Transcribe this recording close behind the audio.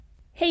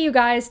Hey, you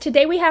guys.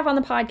 Today we have on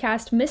the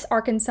podcast Miss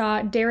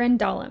Arkansas, Darren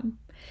Dullum.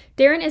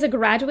 Darren is a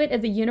graduate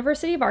of the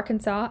University of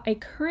Arkansas, a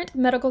current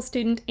medical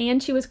student,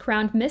 and she was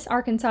crowned Miss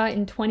Arkansas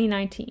in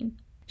 2019.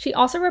 She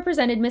also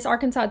represented Miss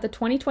Arkansas at the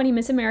 2020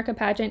 Miss America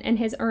pageant and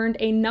has earned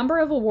a number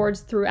of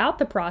awards throughout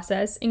the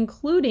process,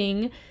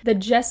 including the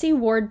Jessie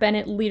Ward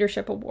Bennett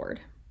Leadership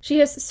Award. She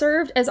has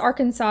served as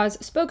Arkansas's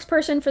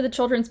spokesperson for the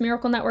Children's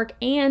Miracle Network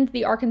and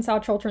the Arkansas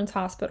Children's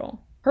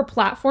Hospital. Her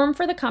platform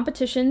for the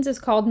competitions is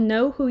called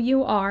Know Who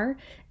You Are,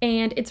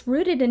 and it's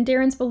rooted in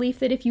Darren's belief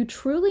that if you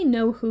truly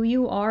know who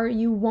you are,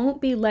 you won't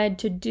be led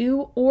to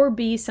do or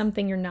be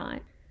something you're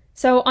not.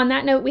 So on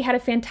that note, we had a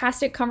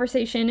fantastic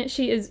conversation.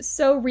 She is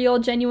so real,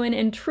 genuine,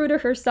 and true to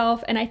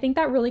herself, and I think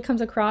that really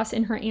comes across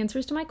in her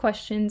answers to my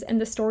questions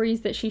and the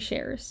stories that she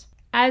shares.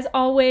 As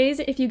always,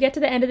 if you get to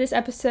the end of this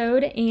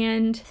episode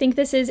and think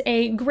this is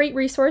a great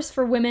resource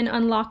for women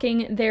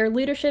unlocking their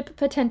leadership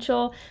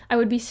potential, I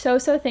would be so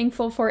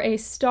thankful for a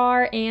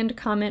star and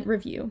comment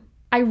review.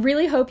 I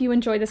really hope you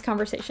enjoy this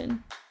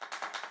conversation.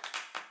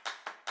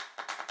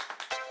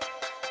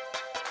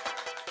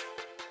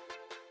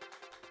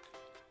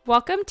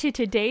 Welcome to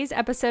today's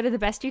episode of the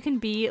Best You Can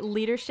Be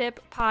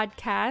Leadership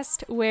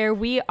Podcast, where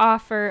we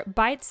offer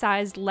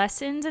bite-sized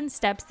lessons and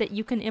steps that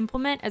you can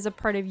implement as a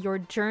part of your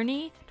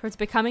journey towards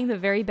becoming the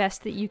very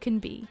best that you can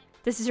be.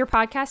 This is your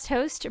podcast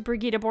host,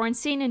 Brigitte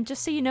Bornstein, and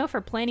just so you know,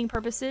 for planning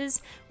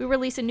purposes, we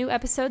release a new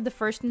episode the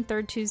first and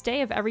third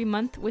Tuesday of every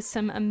month with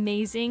some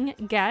amazing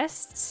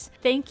guests.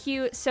 Thank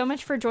you so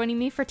much for joining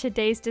me for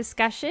today's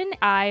discussion.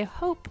 I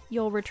hope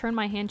you'll return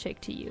my handshake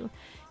to you.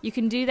 You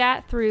can do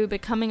that through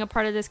becoming a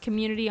part of this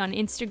community on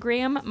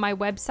Instagram, my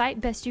website,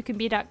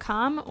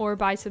 bestyoucanbe.com, or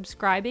by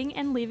subscribing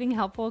and leaving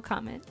helpful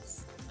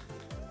comments.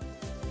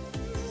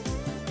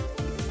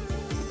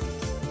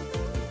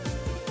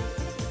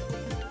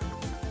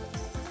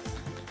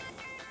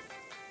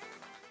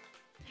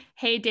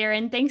 Hey,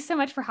 Darren, thanks so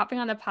much for hopping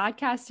on the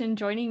podcast and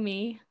joining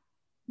me.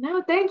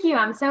 No, thank you.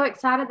 I'm so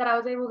excited that I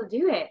was able to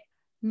do it.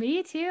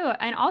 Me too.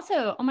 And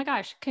also, oh my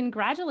gosh,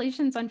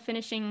 congratulations on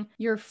finishing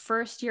your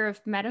first year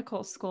of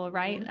medical school,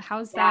 right?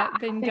 How's that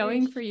been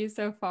going for you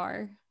so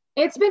far?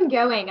 It's been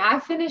going. I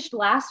finished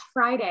last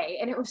Friday,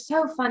 and it was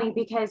so funny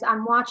because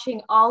I'm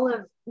watching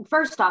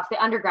first off,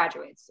 the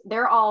undergraduates.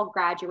 They're all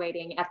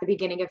graduating at the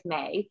beginning of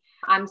May.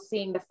 I'm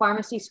seeing the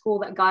pharmacy school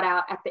that got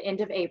out at the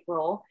end of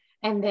April.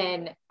 And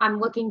then I'm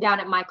looking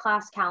down at my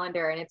class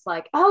calendar and it's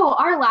like, oh,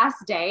 our last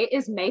day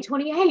is May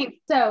 28th.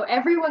 So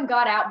everyone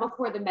got out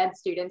before the med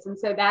students. And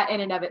so that in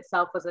and of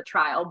itself was a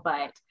trial,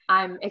 but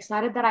I'm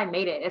excited that I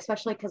made it,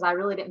 especially because I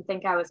really didn't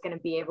think I was going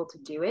to be able to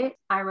do it.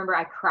 I remember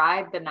I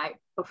cried the night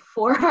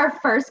before our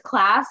first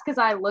class because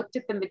I looked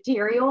at the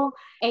material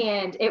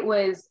and it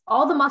was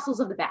all the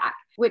muscles of the back,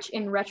 which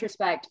in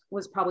retrospect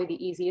was probably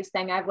the easiest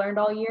thing I've learned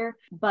all year.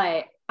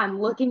 But I'm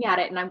looking at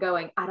it and I'm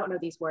going, I don't know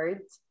these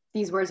words.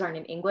 These words aren't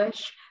in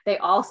English. They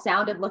all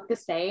looked the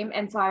same.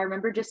 And so I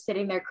remember just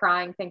sitting there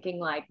crying,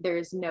 thinking like,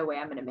 there's no way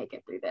I'm going to make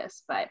it through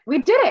this, but we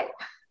did it.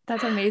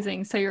 That's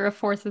amazing. So you're a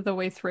fourth of the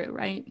way through,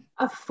 right?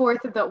 A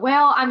fourth of the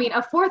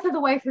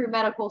way through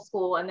medical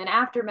school. And then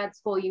after med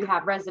school, you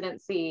have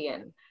residency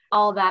and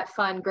all that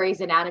fun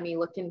Grey's Anatomy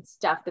looking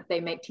stuff that they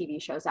make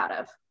TV shows out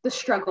of. The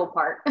struggle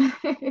part.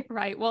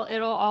 Right. Well,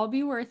 it'll all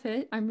be worth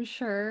it, I'm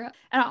sure.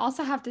 And I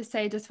also have to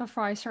say, just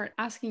before I start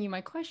asking you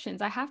my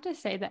questions, I have to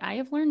say that I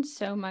have learned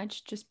so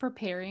much just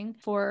preparing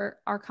for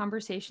our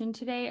conversation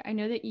today. I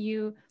know that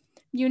you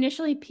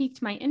initially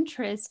piqued my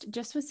interest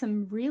just with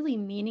some really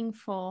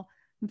meaningful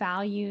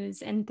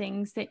values and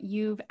things that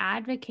you've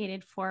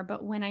advocated for.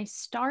 But when I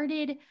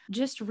started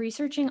just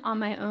researching on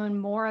my own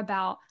more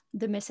about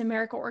the Miss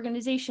America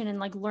organization and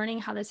like learning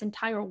how this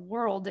entire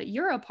world that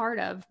you're a part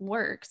of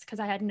works,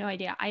 because I had no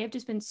idea. I have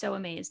just been so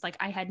amazed. Like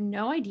I had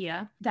no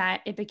idea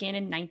that it began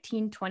in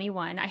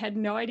 1921. I had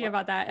no idea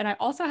about that. And I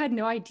also had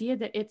no idea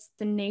that it's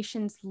the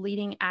nation's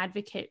leading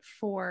advocate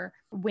for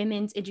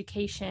women's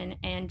education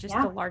and just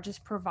the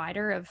largest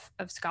provider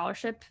of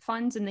scholarship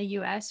funds in the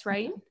US,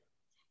 right? Mm-hmm.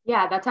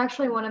 Yeah, that's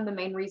actually one of the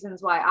main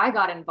reasons why I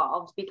got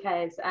involved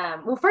because,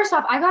 first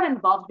off, I got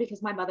involved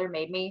because my mother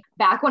made me.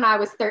 Back when I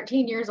was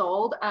 13 years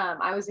old,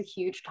 I was a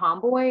huge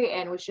tomboy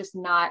and was just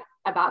not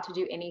about to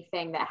do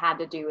anything that had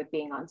to do with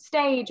being on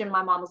stage. And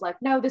my mom was like,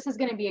 no, this is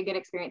going to be a good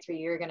experience for you.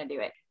 You're going to do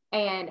it.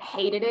 And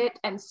hated it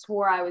and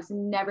swore I was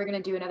never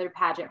going to do another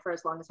pageant for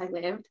as long as I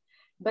lived.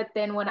 But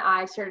then when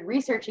I started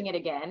researching it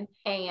again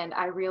and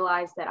I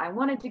realized that I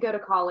wanted to go to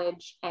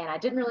college and I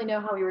didn't really know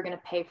how we were going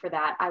to pay for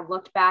that, I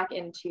looked back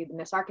into the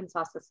Miss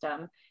Arkansas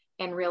system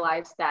and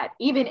realized that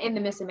even in the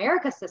Miss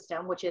America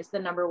system, which is the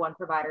number one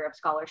provider of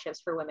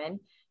scholarships for women,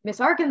 Miss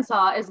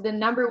Arkansas is the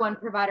number one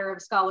provider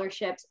of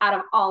scholarships out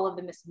of all of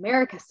the Miss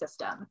America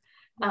system.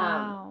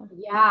 Wow.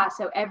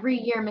 So every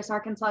year Miss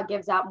Arkansas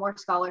gives out more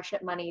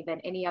scholarship money than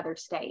any other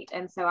state.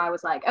 And so I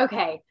was like,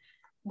 okay,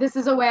 this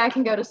is a way I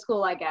can go to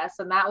school, I guess.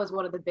 And that was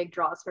one of the big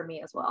draws for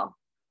me as well.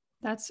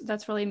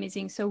 That's really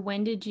amazing. So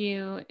when did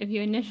you, if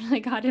you initially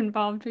got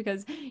involved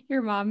because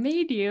your mom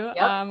made you,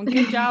 Yep.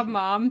 good job,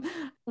 mom.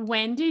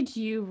 When did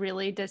you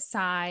really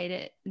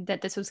decide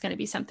that this was going to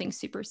be something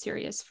super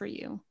serious for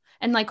you?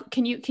 And like,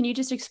 can you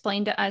just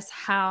explain to us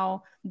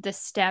how the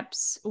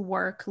steps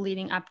work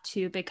leading up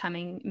to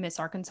becoming Miss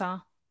Arkansas?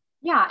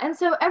 Yeah, and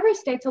so every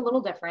state's a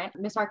little different.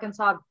 Miss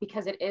Arkansas,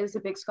 because it is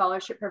a big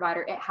scholarship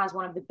provider, it has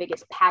one of the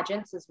biggest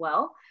pageants as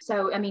well.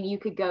 So, I mean, you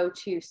could go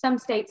to some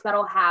states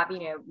that'll have,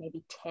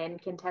 maybe 10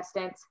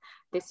 contestants.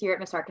 This year at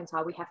Miss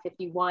Arkansas, we have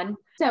 51.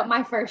 So,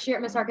 my first year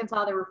at Miss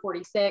Arkansas, there were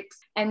 46.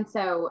 And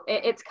so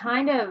it's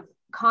kind of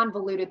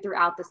convoluted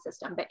throughout the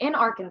system. But in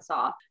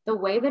Arkansas, the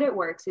way that it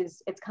works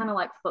is it's kind of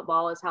like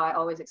football, is how I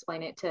always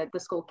explain it to the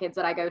school kids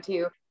that I go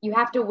to. You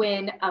have to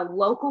win a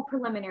local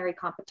preliminary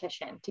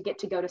competition to get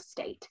to go to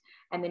state.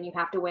 And then you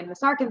have to win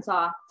Miss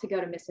Arkansas to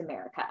go to Miss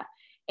America.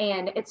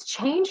 And it's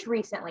changed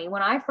recently.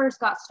 When I first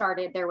got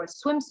started, there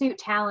was swimsuit,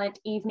 talent,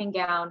 evening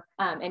gown,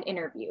 and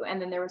interview. And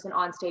then there was an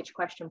onstage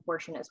question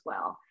portion as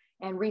well.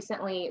 And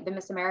recently, the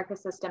Miss America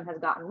system has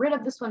gotten rid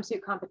of the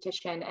swimsuit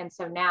competition. And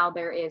so now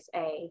there is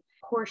a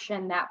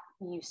portion that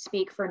you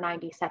speak for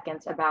 90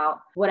 seconds about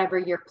whatever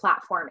your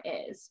platform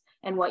is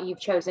and what you've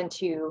chosen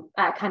to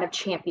kind of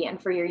champion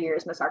for your year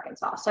as Miss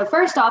Arkansas. So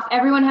first off,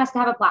 everyone has to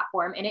have a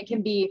platform, and it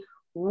can be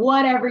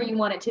whatever you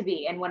want it to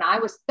be. And when I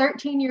was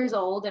 13 years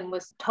old and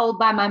was told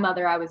by my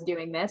mother I was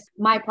doing this,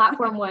 my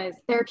platform was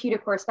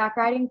therapeutic horseback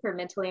riding for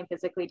mentally and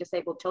physically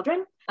disabled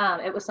children.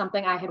 It was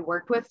something I had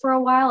worked with for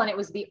a while, and it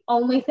was the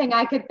only thing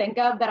I could think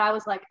of that I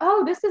was like,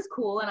 oh, this is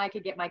cool, and I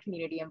could get my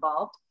community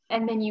involved.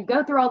 And then you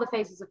go through all the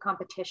phases of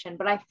competition.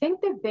 But I think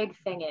the big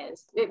thing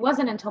is, it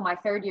wasn't until my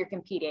third year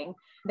competing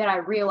that I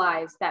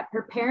realized that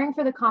preparing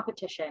for the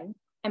competition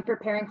and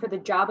preparing for the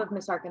job of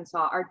Miss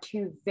Arkansas are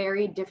two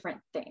very different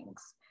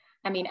things.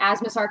 I mean,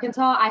 as Miss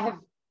Arkansas, I have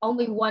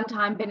only one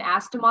time been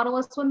asked to model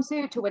a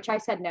swimsuit, to which I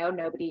said no.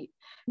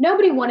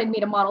 Nobody wanted me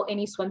to model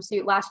any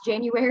swimsuit last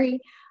January.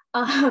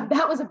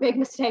 That was a big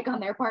mistake on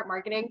their part,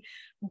 marketing.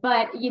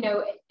 But,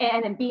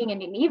 and then being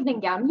in an evening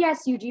gown,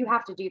 yes, you do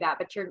have to do that,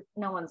 but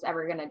no one's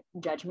ever going to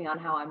judge me on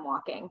how I'm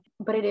walking.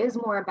 But it is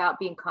more about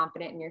being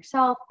confident in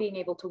yourself, being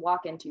able to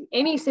walk into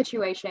any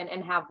situation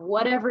and have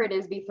whatever it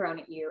is be thrown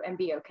at you and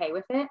be okay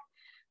with it.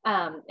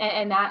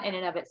 And that in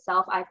and of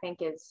itself, I think,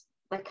 is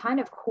the kind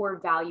of core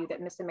value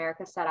that Miss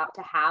America set out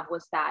to have,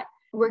 was that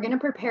we're going to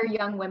prepare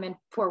young women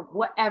for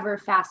whatever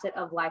facet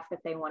of life that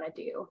they want to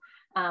do,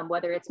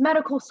 whether it's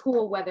medical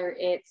school, whether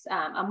it's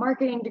a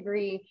marketing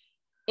degree.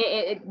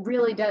 It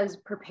really does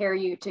prepare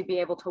you to be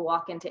able to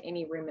walk into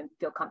any room and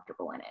feel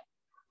comfortable in it.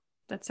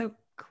 That's so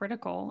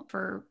critical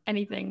for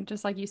anything,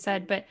 just like you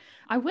said. But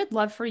I would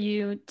love for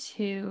you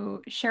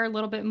to share a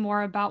little bit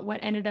more about what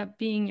ended up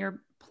being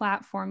your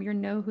platform, your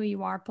Know Who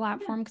You Are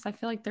platform, because I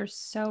feel like there's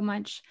so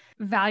much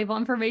valuable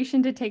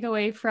information to take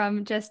away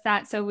from just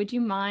that. So would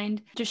you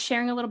mind just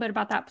sharing a little bit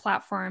about that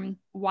platform,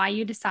 why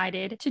you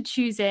decided to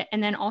choose it,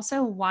 and then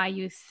also why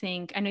you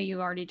think, I know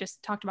you already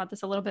just talked about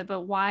this a little bit,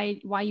 but why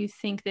you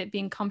think that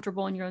being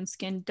comfortable in your own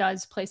skin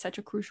does play such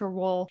a crucial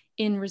role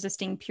in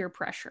resisting peer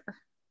pressure?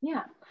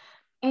 Yeah.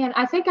 And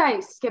I think I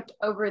skipped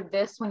over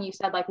this when you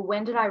said, like,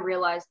 when did I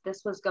realize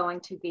this was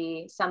going to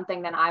be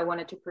something that I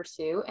wanted to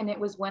pursue? And it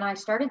was when I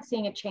started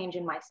seeing a change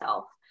in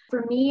myself.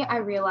 For me, I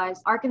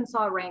realized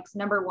Arkansas ranks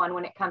number one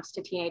when it comes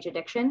to teenage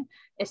addiction,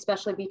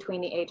 especially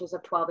between the ages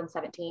of 12 and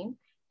 17.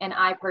 And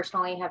I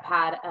personally have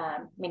had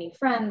many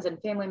friends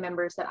and family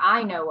members that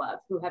I know of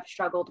who have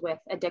struggled with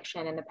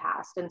addiction in the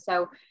past. And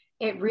so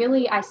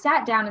I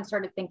sat down and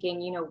started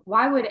thinking,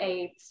 why would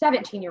a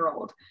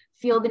 17-year-old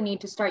feel the need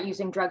to start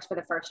using drugs for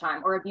the first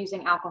time or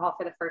abusing alcohol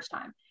for the first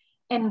time?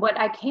 And what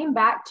I came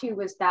back to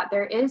was that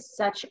there is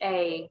such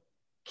a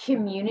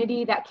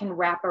community that can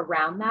wrap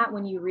around that,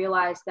 when you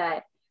realize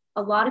that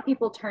a lot of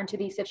people turn to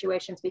these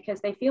situations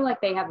because they feel like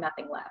they have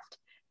nothing left.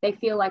 They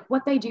feel like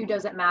what they do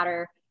doesn't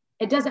matter.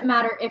 It doesn't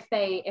matter if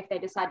they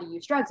decide to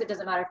use drugs. It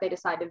doesn't matter if they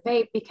decide to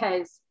vape,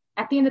 because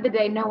at the end of the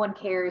day, no one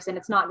cares and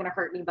it's not going to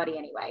hurt anybody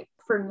anyway.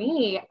 For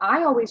me,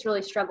 I always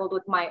really struggled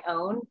with my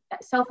own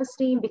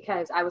self-esteem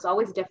because I was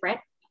always different.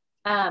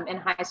 In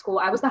high school,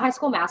 I was the high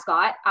school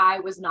mascot.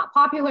 I was not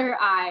popular.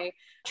 I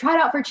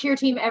tried out for cheer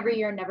team every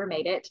year and never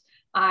made it.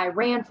 I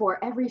ran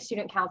for every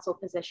student council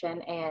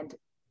position and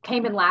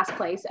came in last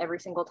place every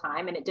single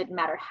time. And it didn't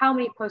matter how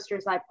many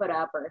posters I put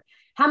up or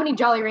how many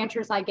Jolly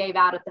Ranchers I gave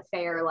out at the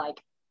fair.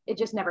 Like, it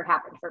just never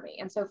happened for me.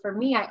 And so for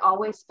me, I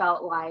always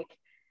felt like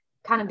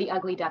kind of the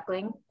ugly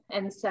duckling.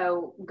 And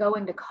so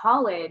going to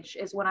college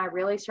is when I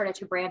really started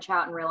to branch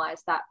out and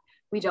realize that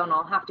we don't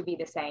all have to be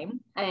the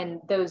same. And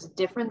those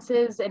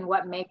differences and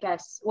what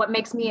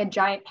makes me a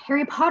giant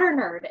Harry Potter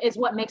nerd is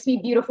what makes me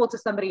beautiful to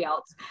somebody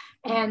else.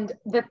 And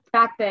the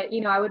fact that,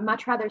 I would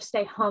much rather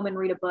stay home and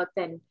read a book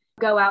than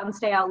go out and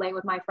stay out late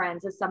with my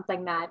friends is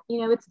something that,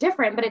 it's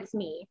different, but it's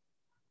me.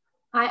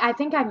 I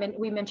think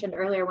we mentioned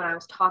earlier when I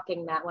was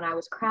talking that when I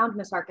was crowned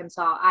Miss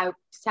Arkansas, I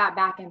sat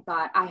back and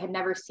thought I had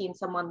never seen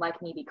someone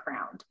like me be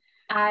crowned.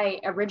 I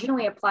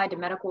originally applied to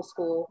medical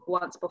school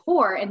once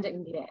before and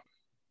didn't get it.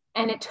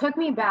 And it took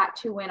me back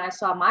to when I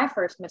saw my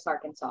first Miss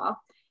Arkansas.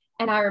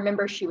 And I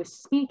remember she was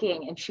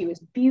speaking and she was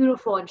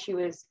beautiful and she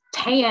was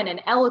tan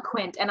and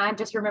eloquent. And I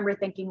just remember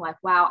thinking like,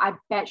 wow, I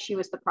bet she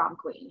was the prom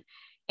queen.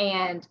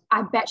 And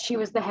I bet she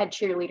was the head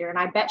cheerleader. And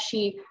I bet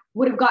she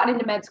would have gotten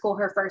into med school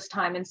her first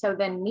time. And so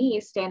then me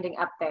standing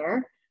up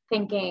there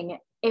thinking,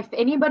 if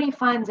anybody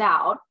finds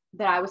out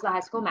that I was the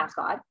high school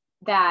mascot,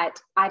 that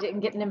I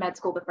didn't get into med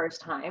school the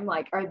first time,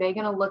 like, are they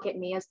going to look at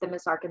me as the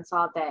Miss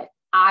Arkansas that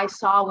I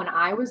saw when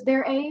I was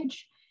their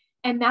age?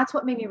 And that's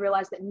what made me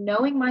realize that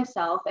knowing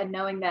myself and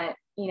knowing that,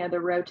 you know,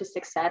 the road to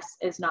success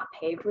is not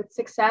paved with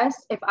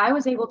success. If I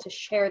was able to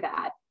share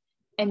that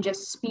and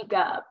just speak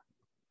up,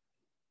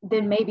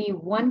 then maybe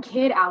one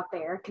kid out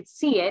there could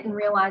see it and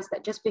realize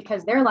that just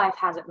because their life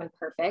hasn't been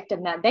perfect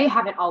and that they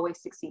haven't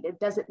always succeeded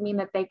doesn't mean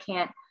that they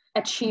can't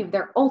achieve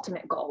their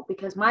ultimate goal.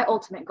 Because my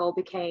ultimate goal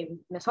became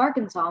Miss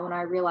Arkansas when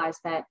I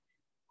realized that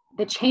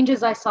the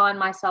changes I saw in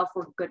myself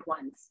were good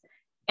ones.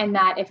 And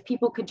that if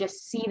people could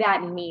just see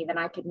that in me, then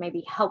I could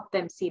maybe help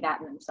them see that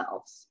in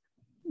themselves.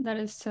 That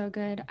is so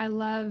good. I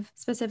love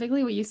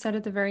specifically what you said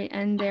at the very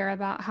end there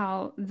about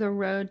how the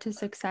road to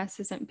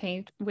success isn't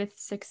paved with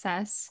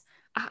success.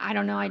 I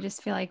don't know. I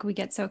just feel like we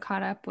get so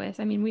caught up with,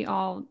 I mean, we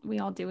all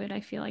do it.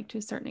 I feel like to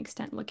a certain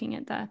extent, looking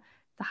at the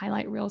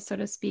highlight reel, so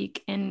to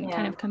speak, and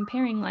kind of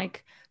comparing,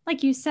 like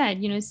you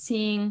said, you know,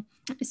 seeing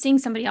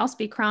somebody else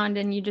be crowned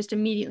and you just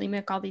immediately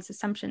make all these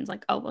assumptions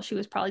like, oh, well, she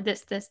was probably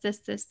this.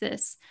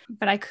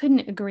 But I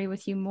couldn't agree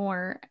with you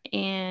more.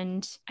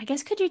 And I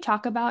guess, could you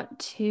talk about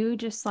too,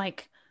 just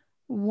like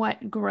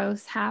what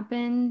growth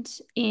happened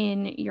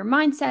in your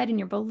mindset, in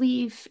your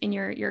belief, in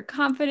your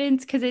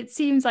confidence? Because it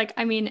seems like,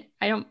 I mean,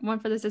 I don't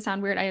want for this to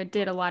sound weird. I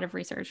did a lot of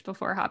research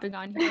before hopping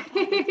on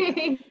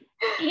here.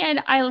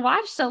 And I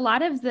watched a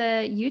lot of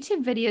the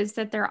YouTube videos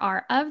that there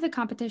are of the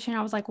competition.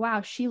 I was like,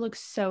 wow, she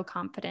looks so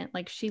confident.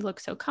 Like, she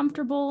looks so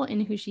comfortable in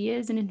who she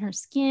is and in her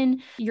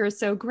skin. You're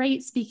so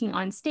great speaking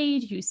on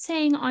stage. You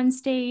sang on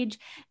stage.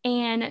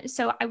 And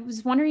so I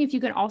was wondering if you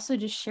could also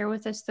just share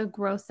with us the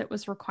growth that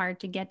was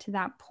required to get to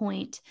that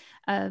point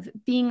of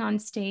being on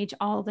stage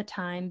all the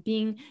time,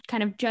 being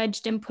kind of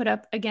judged and put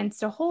up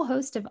against a whole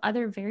host of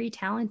other very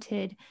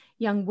talented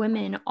young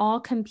women, all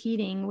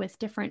competing with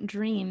different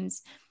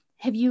dreams.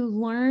 Have you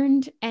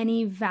learned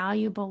any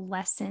valuable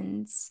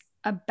lessons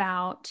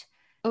about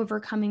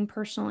overcoming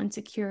personal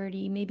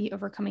insecurity, maybe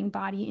overcoming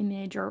body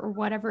image, or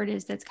whatever it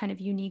is that's kind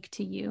of unique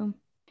to you?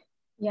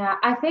 Yeah,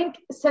 I think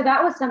so.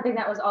 That was something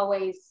that was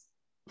always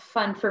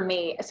fun for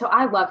me. So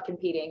I love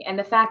competing. And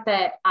the fact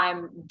that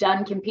I'm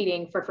done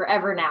competing for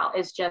forever now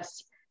is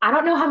just, I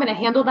don't know how I'm going to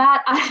handle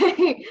that.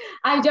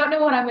 I don't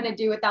know what I'm going to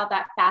do without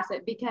that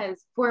facet,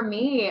 because for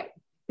me,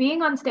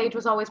 being on stage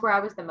was always where I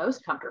was the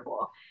most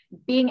comfortable.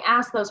 Being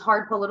asked those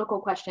hard political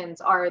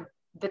questions are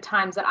the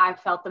times that I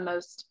felt the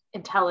most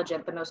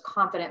intelligent, the most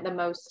confident, the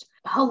most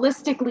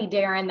holistically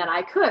Darren that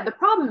I could. The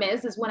problem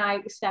is when I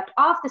stepped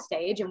off the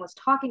stage and was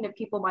talking to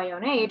people my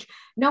own age,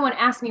 no one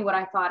asked me what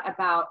I thought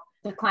about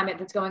the climate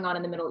that's going on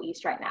in the Middle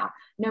East right now.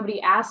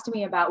 Nobody asked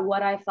me about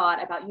what I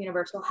thought about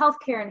universal health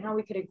care and how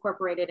we could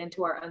incorporate it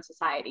into our own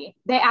society.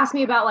 They asked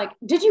me about, like,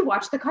 did you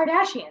watch the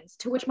Kardashians?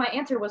 To which my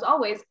answer was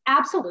always,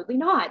 absolutely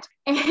not.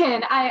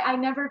 And I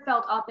never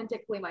felt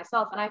authentically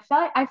myself. And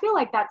I feel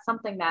like that's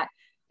something that,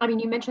 I mean,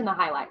 you mentioned the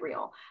highlight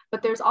reel,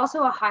 but there's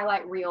also a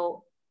highlight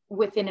reel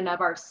within and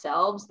of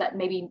ourselves that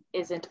maybe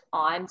isn't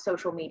on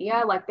social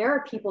media. Like, there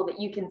are people that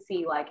you can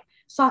see, like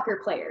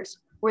soccer players,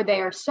 where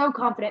they are so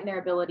confident in their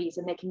abilities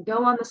and they can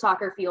go on the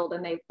soccer field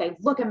and they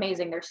look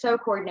amazing. They're so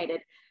coordinated.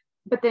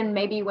 But then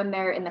maybe when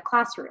they're in the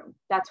classroom,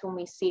 that's when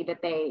we see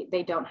that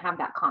they don't have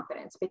that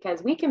confidence,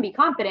 because we can be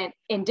confident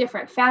in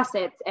different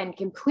facets and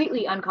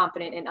completely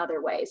unconfident in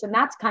other ways. And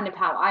that's kind of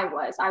how I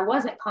was. I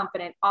wasn't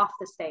confident off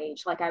the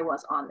stage like I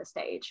was on the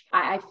stage.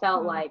 I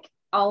felt like,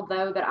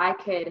 although that I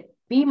could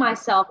be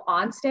myself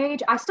on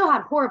stage, I still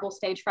had horrible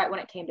stage fright when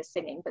it came to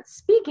singing, but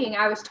speaking,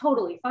 I was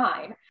totally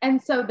fine.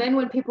 And so then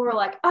when people were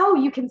like, oh,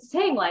 you can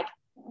sing, like,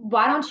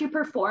 why don't you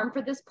perform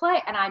for this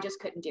play? And I just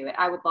couldn't do it.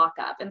 I would lock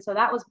up. And so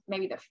that was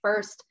maybe the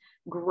first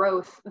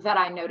growth that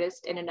I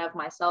noticed in and of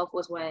myself,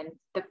 was when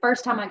the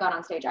first time I got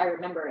on stage. I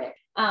remember it.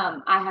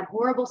 I had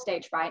horrible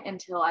stage fright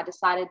until I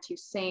decided to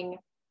sing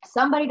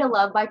Somebody to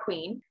Love by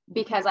Queen,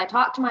 because I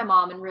talked to my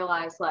mom and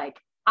realized, like,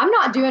 I'm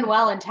not doing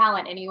well in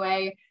talent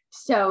anyway.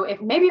 So if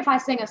I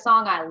sing a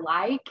song I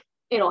like,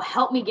 it'll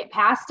help me get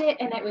past it.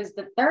 And it was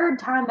the third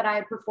time that I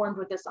had performed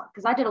with this song,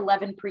 because I did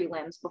 11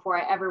 prelims before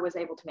I ever was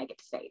able to make it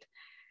to state.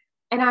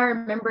 And I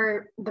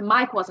remember the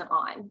mic wasn't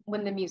on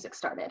when the music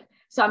started.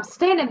 So I'm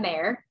standing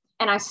there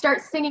and I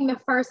start singing the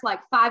first like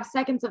 5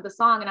 seconds of the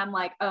song. And I'm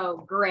like,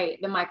 oh,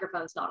 great, the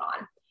microphone's not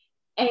on.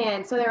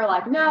 And so they were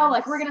like, no,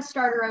 like, we're going to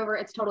start her over.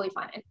 It's totally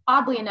fine. And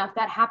oddly enough,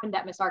 that happened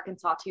at Miss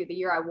Arkansas too, the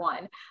year I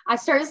won. I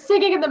started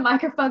singing and the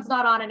microphone's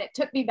not on. And it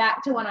took me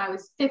back to when I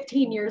was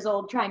 15 years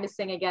old trying to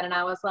sing again. And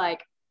I was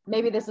like,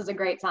 maybe this is a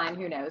great sign,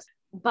 who knows?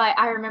 But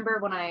I remember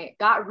when I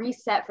got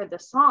reset for the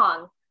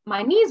song,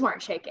 my knees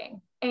weren't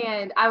shaking.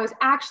 And I was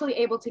actually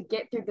able to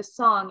get through the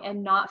song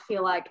and not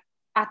feel like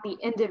at the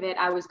end of it,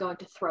 I was going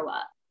to throw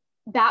up.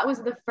 That was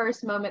the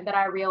first moment that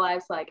I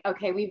realized, like,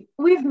 okay,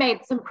 we've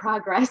made some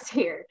progress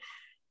here.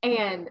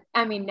 And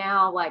I mean,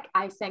 now, like,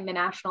 I sang the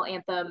national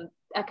anthem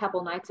a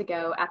couple nights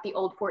ago at the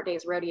old Fort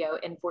Days Rodeo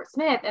in Fort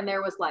Smith, and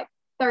there was like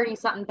 30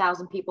 something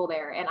thousand people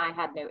there, and I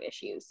had no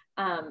issues.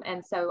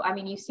 And so, I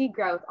mean, you see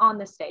growth on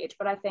the stage,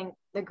 but I think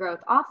the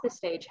growth off the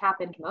stage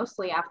happened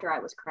mostly after I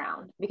was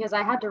crowned, because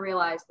I had to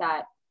realize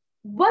that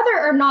whether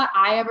or not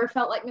I ever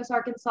felt like Miss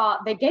Arkansas,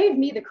 they gave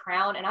me the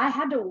crown and I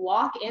had to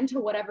walk into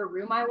whatever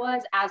room I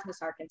was as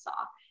Miss Arkansas.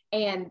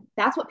 And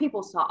that's what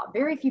people saw.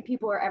 Very few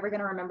people are ever going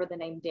to remember the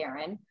name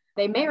Darren.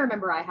 They may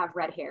remember I have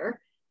red hair,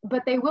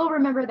 but they will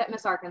remember that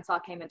Miss Arkansas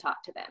came and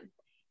talked to them.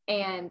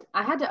 And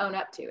I had to own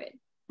up to it.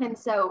 And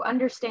so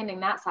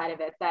understanding that side of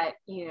it, that,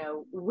 you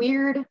know,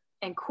 weird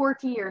and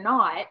quirky or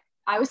not,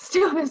 I was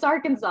still Miss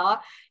Arkansas.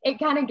 It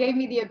kind of gave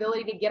me the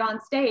ability to get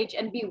on stage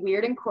and be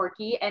weird and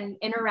quirky and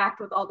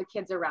interact with all the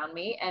kids around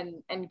me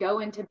and go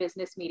into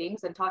business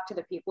meetings and talk to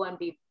the people and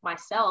be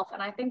myself.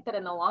 And I think that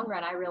in the long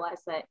run, I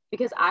realized that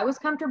because I was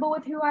comfortable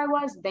with who I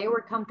was, they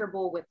were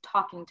comfortable with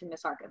talking to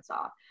Miss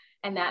Arkansas.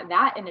 And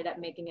that ended up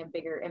making a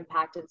bigger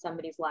impact in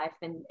somebody's life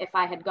than if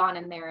I had gone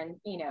in there and,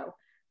 you know,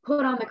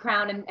 put on the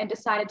crown and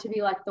decided to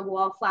be like the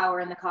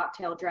wallflower in the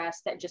cocktail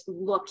dress that just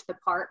looked the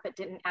part, but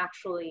didn't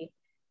actually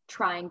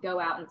try and go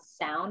out and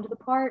sound the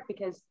part,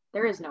 because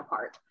there is no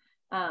part.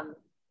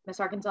 Miss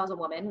Arkansas is a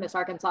woman. Miss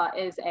Arkansas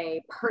is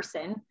a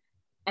person.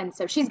 And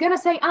so she's going to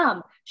say,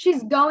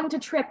 she's going to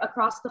trip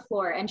across the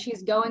floor, and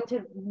she's going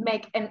to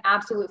make an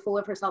absolute fool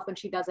of herself when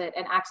she does it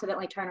and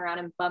accidentally turn around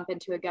and bump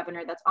into a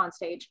governor that's on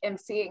stage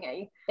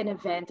emceeing an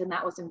event. And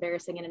that was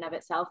embarrassing in and of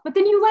itself. But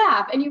then you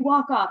laugh and you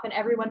walk off and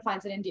everyone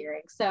finds it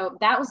endearing. So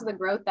that was the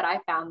growth that I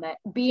found, that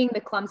being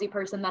the clumsy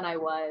person that I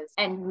was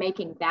and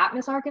making that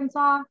Miss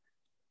Arkansas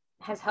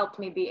has helped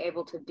me be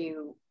able to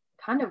do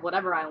kind of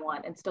whatever I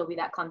want and still be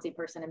that clumsy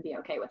person and be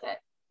okay with it.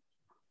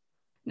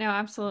 No,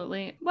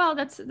 absolutely. Well,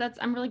 that's,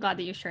 I'm really glad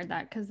that you shared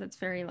that, because that's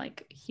very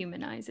like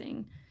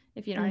humanizing,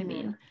 if you know what I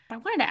mean. But I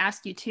wanted to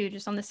ask you too,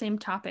 just on the same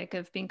topic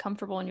of being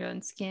comfortable in your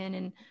own skin,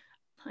 and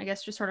I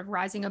guess just sort of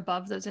rising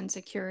above those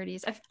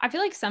insecurities. I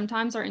feel like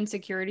sometimes our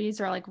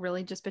insecurities are like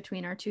really just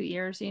between our two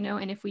ears, you know,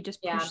 and if we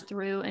just push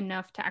through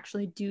enough to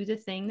actually do the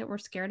thing that we're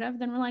scared of,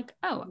 then we're like,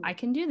 oh, I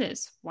can do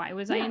this. Why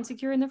was I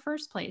insecure in the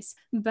first place?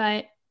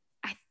 But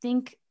I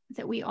think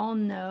that we all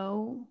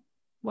know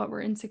what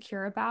we're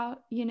insecure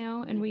about, you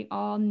know, and we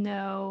all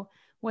know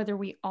whether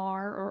we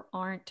are or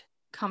aren't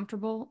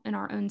comfortable in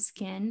our own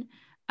skin.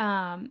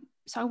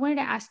 So I wanted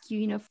to ask you,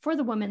 you know, for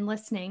the woman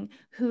listening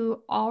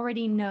who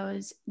already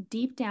knows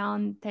deep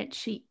down that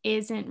she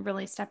isn't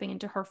really stepping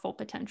into her full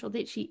potential,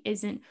 that she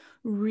isn't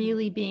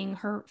really being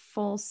her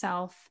full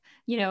self,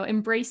 you know,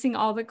 embracing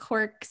all the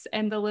quirks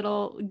and the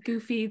little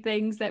goofy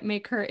things that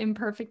make her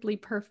imperfectly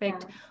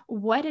perfect.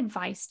 What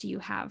advice do you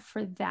have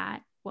for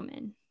that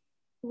woman?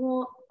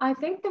 Well, I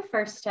think the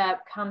first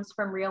step comes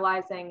from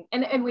realizing,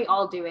 and we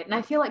all do it. And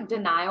I feel like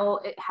denial,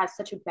 it has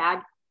such a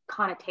bad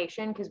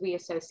connotation because we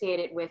associate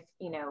it with,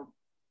 you know,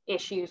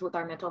 issues with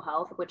our mental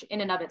health, which in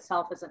and of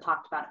itself isn't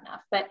talked about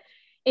enough. But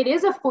it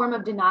is a form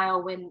of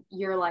denial when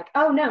you're like,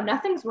 oh no,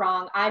 nothing's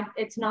wrong.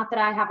 It's not that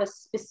I have a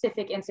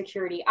specific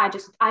insecurity. I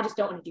just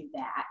don't want to do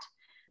that.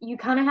 You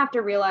kind of have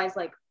to realize,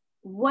 like,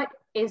 what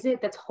is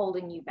it that's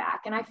holding you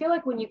back? And I feel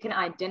like when you can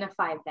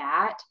identify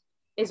that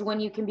is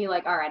when you can be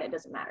like, all right, it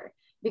doesn't matter.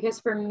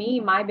 Because for me,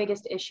 my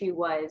biggest issue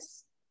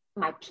was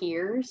my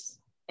peers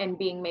and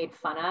being made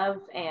fun of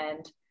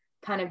and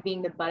kind of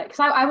being the butt, because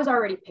I was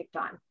already picked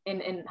on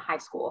in high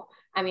school.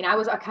 I mean, I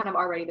was kind of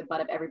already the butt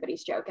of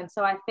everybody's joke. And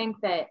so I think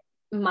that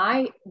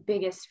my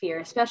biggest fear,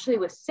 especially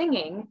with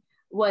singing,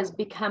 was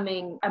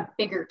becoming a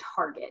bigger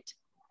target,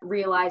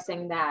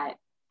 realizing that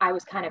I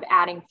was kind of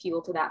adding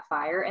fuel to that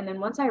fire. And then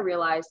once I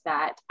realized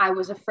that I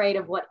was afraid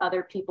of what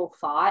other people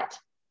thought,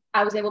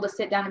 I was able to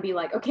sit down and be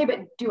like, okay, but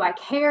do I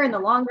care in the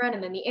long run?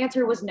 And then the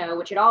answer was no,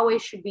 which it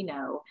always should be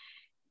no.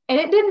 And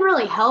it didn't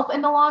really help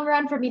in the long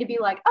run for me to be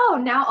like, oh,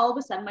 now all of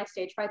a sudden my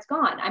stage fright's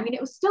gone. I mean,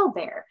 it was still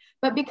there,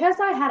 but because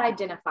I had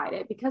identified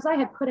it, because I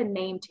had put a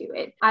name to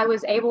it, I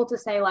was able to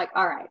say, like,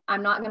 all right,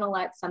 I'm not going to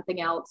let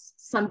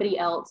somebody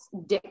else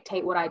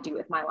dictate what I do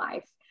with my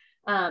life.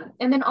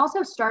 And then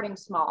also starting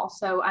small.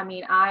 So, I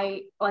mean,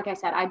 like I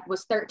said, I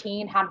was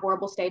 13, had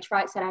horrible stage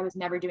fright, said I was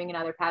never doing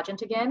another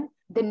pageant again.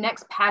 The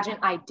next pageant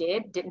I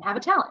didn't have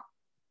a talent.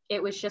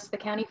 It was just the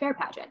county fair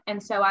pageant.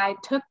 And so I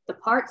took the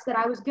parts that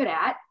I was good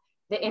at,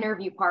 the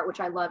interview part, which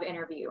I love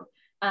interview,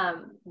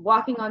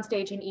 walking on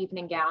stage in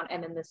evening gown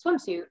and then the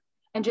swimsuit,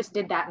 and just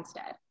did that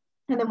instead.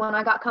 And then when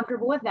I got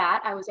comfortable with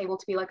that, I was able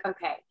to be like,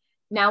 okay,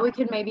 now we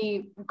could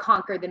maybe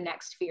conquer the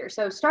next fear.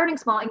 So starting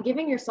small and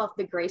giving yourself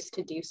the grace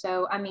to do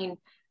so. I mean,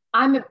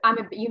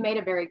 you made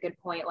a very good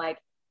point. Like,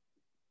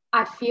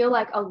 I feel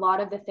like a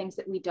lot of the things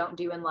that we don't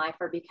do in life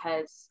are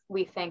because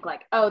we think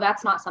like, oh,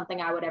 that's not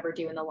something I would ever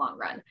do in the long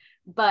run.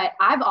 But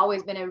I've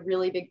always been a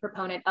really big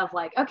proponent of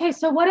like, okay,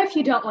 so what if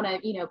you don't want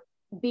to, you know,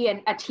 be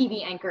a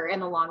TV anchor in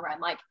the long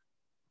run? Like,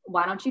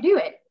 why don't you do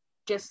it?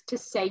 just to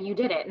say you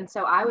did it. And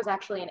so I was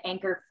actually an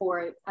anchor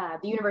for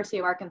the University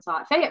of Arkansas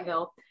at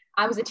Fayetteville.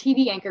 I was a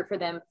TV anchor for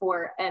them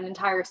for an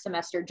entire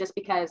semester just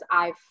because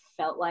I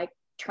felt like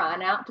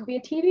trying out to be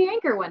a TV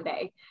anchor one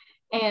day.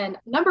 And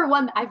number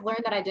one, I've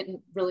learned that I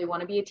didn't really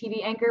want to be a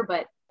TV anchor,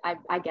 but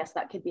I guess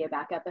that could be a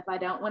backup if I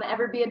don't want to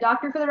ever be a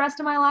doctor for the rest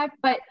of my life.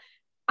 But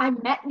I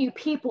met new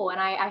people and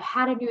I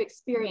had a new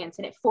experience,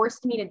 and it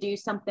forced me to do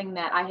something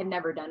that I had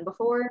never done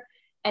before.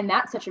 And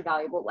that's such a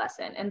valuable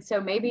lesson. And so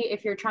maybe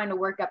if you're trying to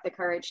work up the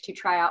courage to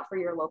try out for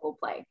your local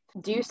play,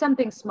 do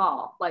something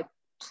small, like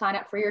sign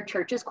up for your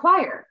church's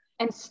choir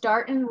and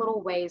start in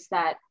little ways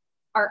that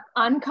are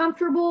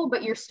uncomfortable,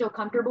 but you're still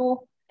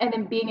comfortable, and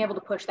then being able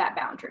to push that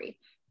boundary.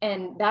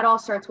 And that all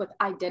starts with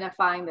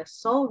identifying the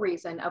sole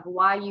reason of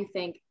why you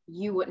think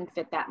you wouldn't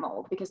fit that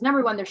mold. Because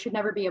number one, there should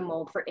never be a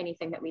mold for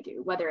anything that we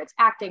do, whether it's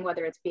acting,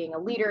 whether it's being a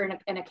leader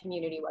in a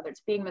community, whether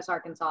it's being Miss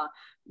Arkansas.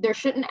 There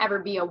shouldn't ever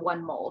be a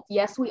one mold.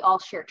 Yes, we all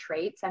share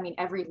traits. I mean,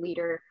 every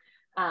leader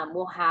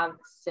will have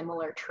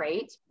similar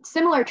traits.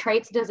 Similar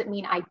traits doesn't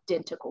mean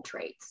identical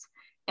traits.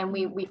 And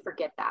we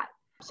forget that.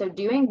 So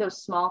doing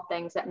those small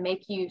things that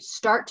make you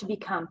start to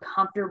become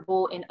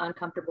comfortable in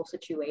uncomfortable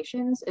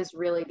situations is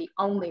really the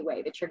only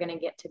way that you're going to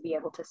get to be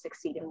able to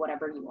succeed in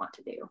whatever you want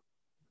to do.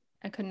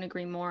 I couldn't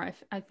agree more.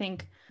 I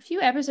think a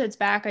few episodes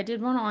back, I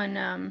did one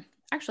on,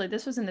 actually,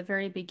 this was in the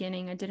very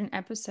beginning. I did an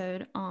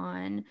episode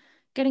on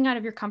getting out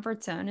of your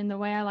comfort zone. And the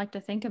way I like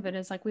to think of it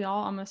is like we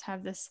all almost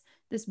have this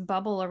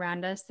bubble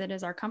around us that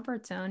is our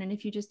comfort zone. And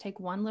if you just take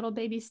one little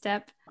baby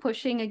step,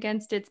 pushing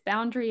against its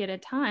boundary at a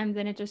time,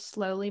 then it just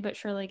slowly but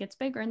surely gets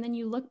bigger. And then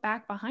you look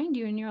back behind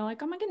you and you're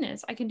like, oh my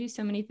goodness, I can do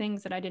so many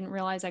things that I didn't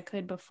realize I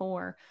could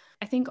before.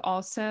 I think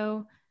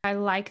also I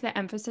like the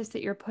emphasis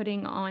that you're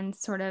putting on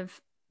sort of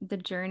the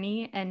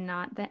journey and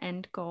not the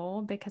end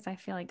goal, because I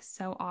feel like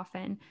so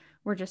often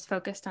we're just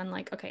focused on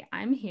like, okay,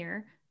 I'm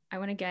here, I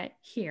want to get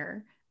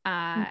here.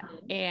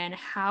 And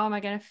how am I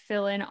going to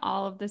fill in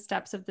all of the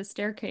steps of the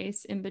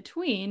staircase in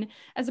between,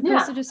 as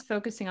opposed to just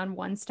focusing on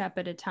one step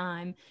at a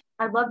time.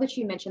 I love that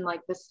you mentioned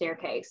like the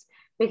staircase,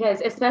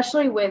 because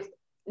especially with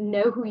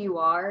know who you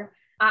are.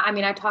 I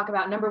mean, I talk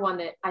about number one,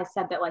 that I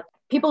said that like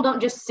people don't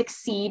just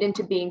succeed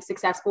into being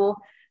successful.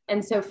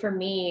 And so for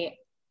me,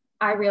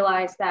 I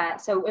realized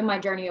that, so in my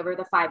journey over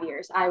the 5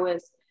 years, I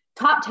was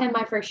top 10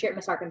 my first year at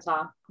Miss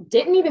Arkansas,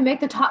 didn't even make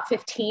the top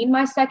 15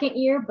 my second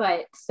year,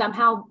 but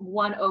somehow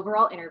won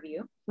overall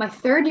interview. My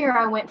third year,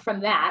 I went from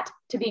that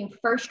to being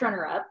first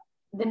runner up.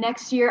 The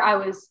next year I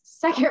was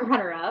second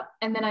runner up,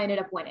 and then I ended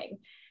up winning.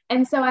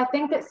 And so I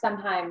think that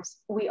sometimes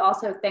we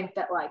also think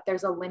that like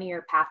there's a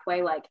linear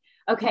pathway, like,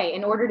 okay,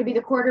 in order to be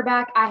the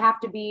quarterback, I have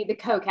to be the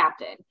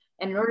co-captain.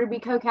 And in order to be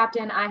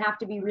co-captain, I have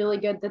to be really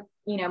good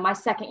my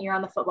second year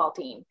on the football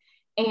team.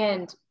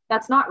 And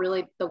that's not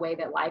really the way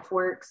that life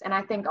works. And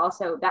I think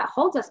also that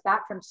holds us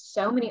back from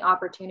so many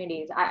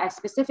opportunities. I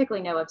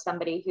specifically know of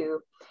somebody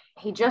who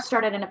he just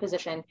started in a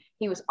position,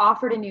 he was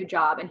offered a new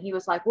job, and he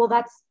was like, well,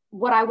 that's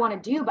what I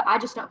want to do, but I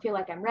just don't feel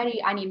like I'm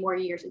ready. I need more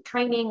years of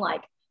training.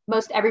 Like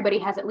most everybody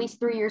has at least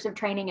 3 years of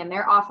training, and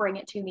they're offering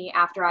it to me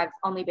after I've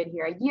only been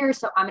here a year.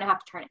 So I'm going to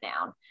have to turn it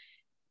down.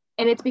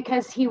 And it's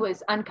because he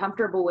was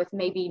uncomfortable with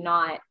maybe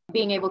not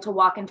being able to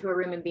walk into a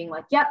room and being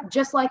like, yep,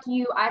 just like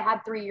you, I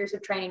had 3 years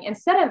of training,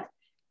 instead of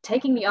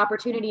taking the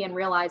opportunity and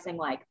realizing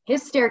like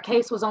his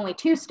staircase was only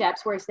 2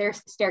 steps, whereas their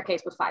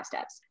staircase was 5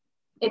 steps.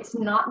 It's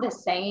not the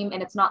same,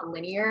 and it's not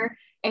linear.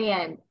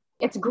 And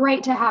it's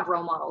great to have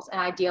role models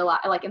and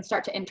and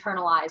start to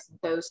internalize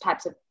those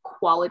types of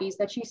qualities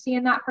that you see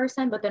in that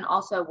person. But then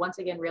also, once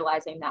again,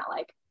 realizing that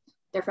like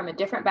they're from a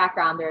different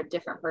background, they're a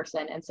different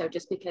person. And so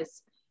just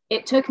because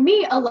it took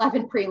me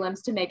 11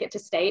 prelims to make it to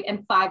state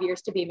and 5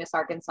 years to be Miss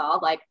Arkansas,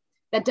 like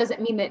that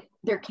doesn't mean that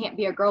there can't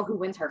be a girl who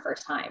wins her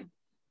first time.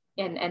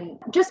 And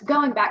just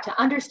going back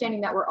to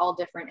understanding that we're all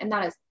different, and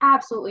that is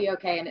absolutely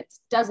okay. And it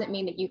doesn't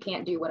mean that you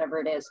can't do whatever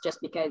it is just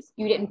because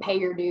you didn't pay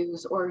your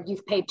dues or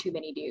you've paid too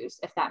many dues,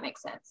 if that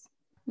makes sense.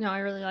 No, I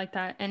really like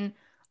that. And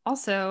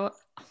also,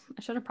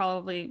 I should have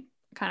probably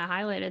kind of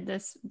highlighted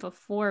this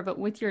before, but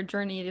with your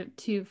journey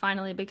to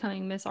finally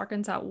becoming Miss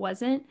Arkansas,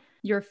 wasn't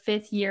your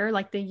 5th year,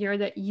 like the year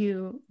that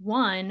you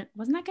won,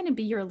 wasn't that going to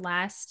be your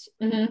last?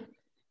 Mm-hmm.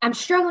 I'm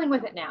struggling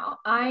with it now.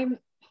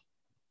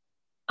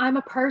 I'm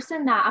a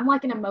person that I'm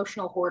like an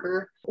emotional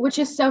hoarder, which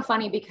is so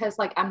funny because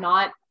like I've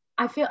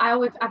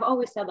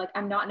always said like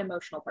I'm not an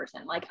emotional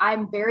person. Like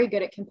I'm very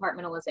good at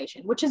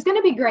compartmentalization, which is going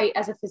to be great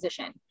as a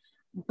physician,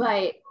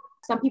 but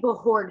some people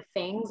hoard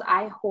things.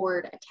 I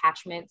hoard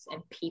attachments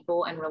and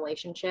people and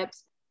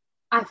relationships.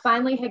 I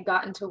finally had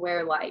gotten to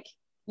where like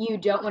you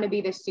don't want to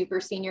be the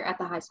super senior at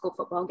the high school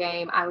football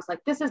game. I was like,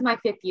 this is my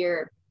 5th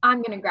year.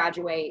 I'm going to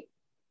graduate.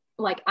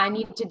 Like I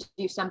need to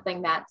do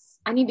something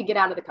I need to get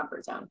out of the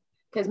comfort zone.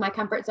 Because my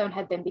comfort zone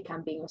had then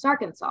become being Miss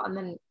Arkansas. And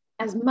then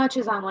as much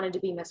as I wanted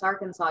to be Miss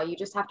Arkansas, you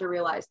just have to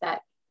realize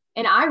that,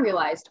 and I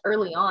realized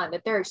early on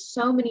that there are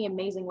so many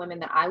amazing women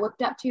that I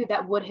looked up to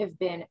that would have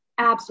been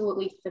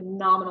absolutely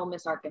phenomenal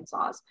Miss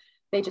Arkansas.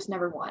 They just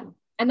never won.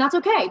 And that's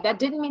okay. That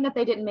didn't mean that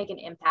they didn't make an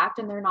impact,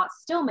 and they're not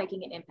still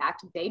making an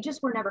impact. They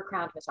just were never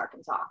crowned Miss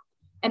Arkansas.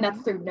 And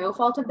that's through no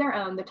fault of their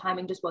own. The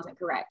timing just wasn't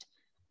correct.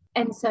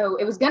 And so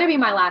it was going to be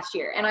my last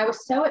year. And I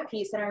was so at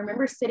peace. And I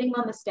remember sitting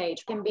on the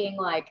stage and being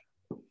like,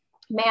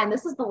 man,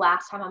 this is the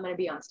last time I'm going to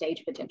be on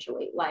stage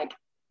potentially. Like,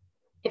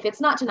 if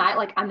it's not tonight,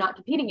 like, I'm not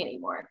competing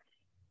anymore.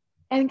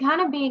 And kind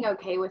of being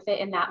okay with it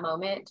in that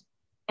moment.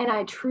 And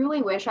I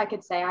truly wish I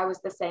could say I was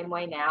the same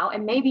way now.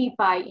 And maybe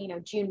by,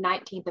 June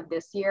 19th of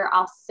this year,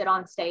 I'll sit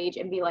on stage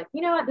and be like,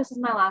 you know what, this is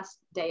my last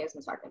day as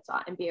Miss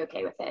Arkansas, and be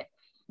okay with it.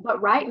 But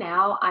right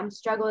now I'm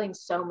struggling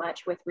so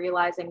much with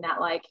realizing that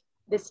like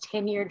this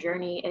 10-year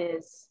journey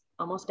is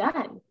almost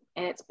done.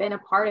 And it's been a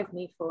part of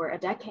me for a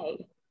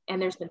decade.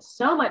 And there's been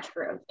so much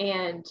growth.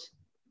 And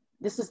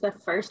this is the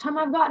first time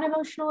I've gotten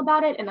emotional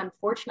about it. And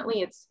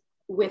unfortunately, it's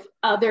with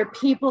other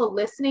people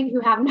listening who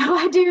have no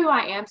idea who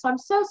I am. So I'm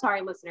so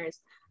sorry, listeners.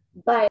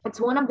 But it's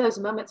one of those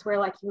moments where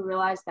like you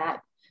realize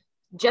that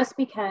just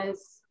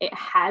because it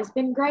has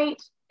been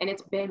great and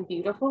it's been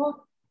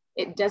beautiful,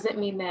 it doesn't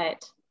mean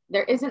that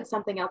there isn't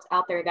something else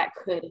out there that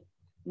could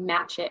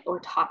match it or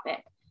top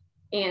it.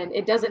 And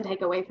it doesn't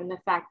take away from the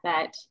fact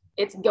that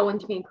it's going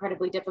to be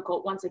incredibly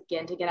difficult once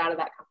again to get out of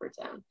that comfort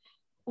zone.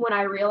 When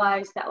I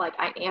realized that like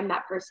I am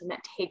that person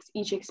that takes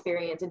each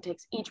experience and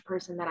takes each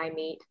person that I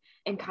meet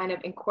and kind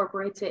of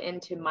incorporates it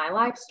into my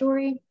life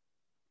story,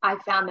 I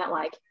found that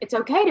like it's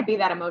okay to be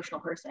that emotional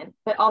person,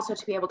 but also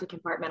to be able to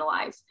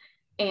compartmentalize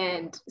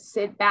and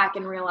sit back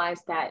and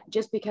realize that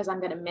just because I'm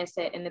going to miss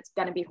it and it's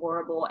going to be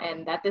horrible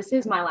and that this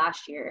is my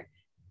last year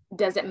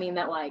doesn't mean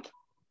that like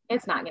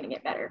it's not going to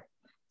get better.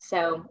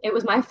 So it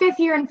was my 5th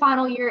year and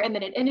final year, and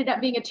then it ended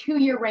up being a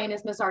 2-year reign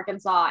as Miss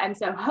Arkansas. And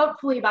so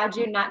hopefully by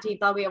June 19th,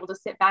 I'll be able to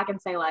sit back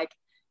and say like,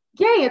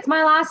 yay, it's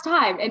my last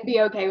time, and be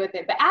okay with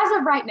it. But as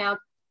of right now,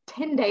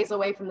 10 days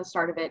away from the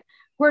start of it,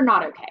 we're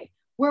not okay.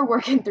 We're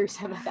working through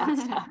some of that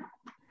stuff.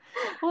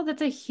 Well,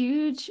 that's a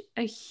huge,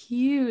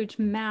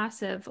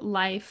 massive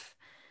life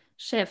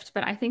shift,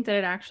 but I think that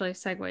it actually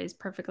segues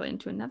perfectly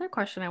into another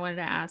question I wanted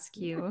to ask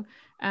you.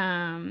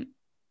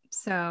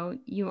 So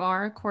you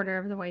are a quarter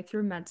of the way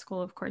through med school.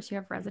 Of course, you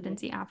have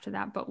residency after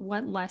that, but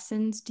what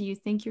lessons do you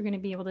think you're going to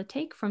be able to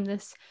take from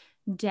this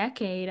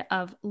decade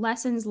of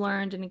lessons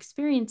learned and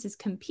experiences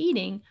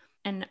competing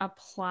and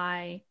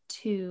apply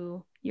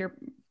to your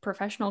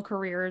professional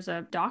career as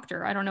a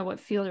doctor? I don't know what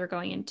field you're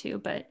going into,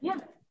 but yeah.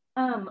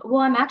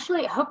 Well, I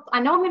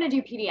know I'm going to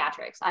do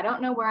pediatrics. I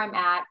don't know where I'm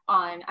at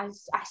I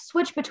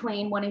switch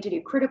between wanting to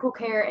do critical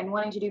care and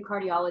wanting to do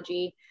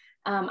cardiology.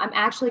 I'm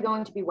actually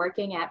going to be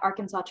working at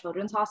Arkansas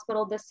Children's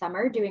Hospital this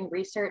summer doing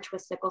research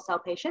with sickle cell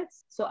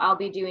patients. So I'll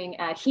be doing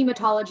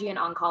hematology and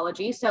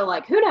oncology. So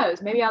like, who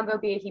knows, maybe I'll go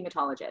be a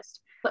hematologist.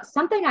 But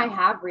something I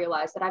have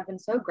realized that I've been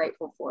so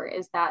grateful for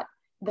is that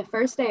the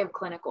first day of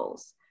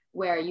clinicals,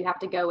 where you have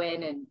to go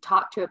in and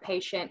talk to a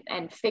patient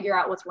and figure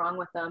out what's wrong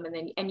with them.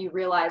 And you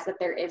realize that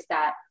there is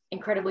that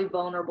incredibly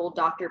vulnerable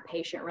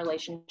doctor-patient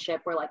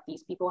relationship where like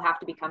these people have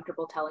to be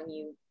comfortable telling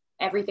you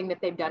everything that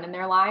they've done in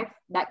their life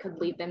that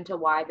could lead them to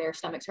why their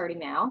stomach's hurting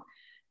now.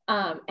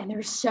 And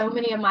there's so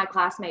many of my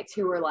classmates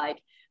who were like,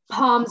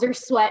 palms are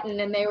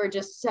sweating. And they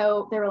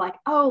were like,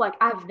 oh, like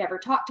I've never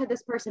talked to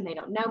this person. They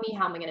don't know me.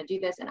 How am I going to do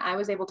this? And I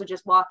was able to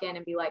just walk in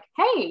and be like,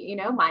 hey,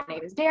 my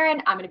name is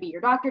Darren. I'm going to be your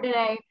doctor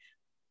today.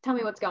 Tell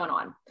me what's going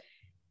on.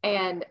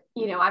 And,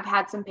 I've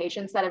had some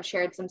patients that have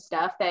shared some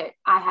stuff that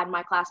I had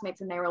my classmates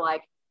and they were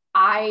like,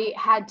 I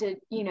had to,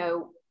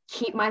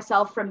 keep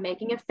myself from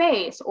making a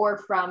face or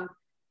from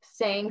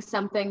saying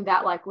something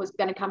that like was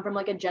going to come from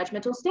like a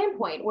judgmental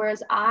standpoint.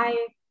 Whereas I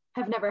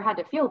have never had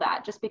to feel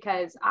that just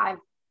because I've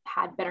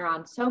had been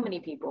around so many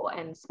people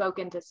and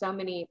spoken to so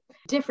many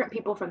different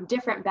people from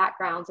different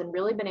backgrounds and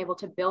really been able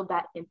to build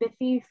that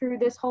empathy through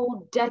this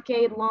whole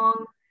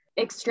decade-long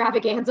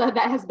extravaganza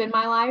that has been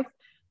my life.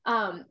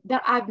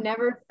 That I've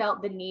never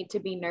felt the need to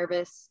be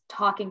nervous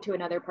talking to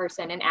another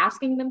person and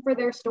asking them for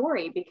their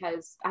story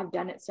because I've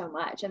done it so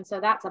much. And so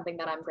that's something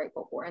that I'm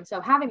grateful for. And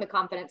so having the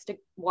confidence to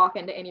walk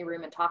into any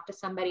room and talk to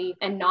somebody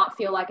and not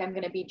feel like I'm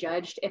going to be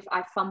judged if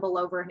I fumble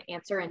over an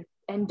answer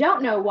and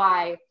don't know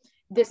why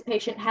this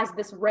patient has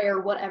this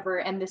rare whatever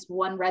and this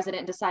one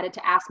resident decided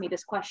to ask me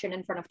this question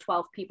in front of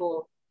 12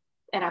 people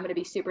and I'm going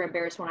to be super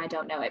embarrassed when I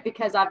don't know it,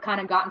 because I've kind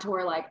of gotten to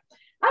where like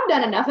I've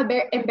done enough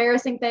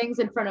embarrassing things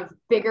in front of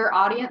bigger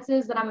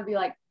audiences that I'm gonna be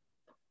like,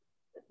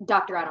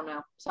 doctor, I don't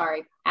know,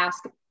 sorry,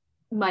 ask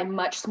my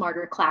much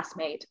smarter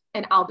classmate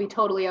and I'll be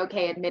totally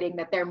okay admitting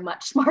that they're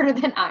much smarter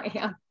than I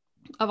am.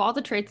 Of all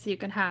the traits that you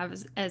can have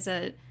as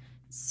a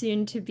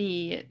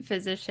soon-to-be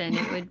physician,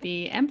 it would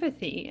be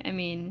empathy. I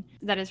mean,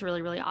 that is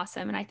really, really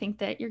awesome. And I think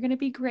that you're going to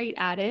be great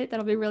at it.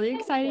 That'll be really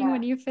exciting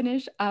when you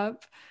finish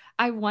up.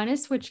 I want to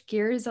switch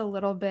gears a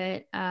little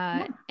bit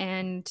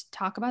and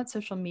talk about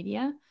social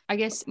media. I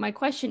guess my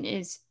question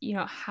is,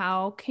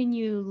 how can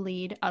you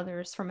lead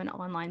others from an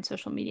online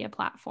social media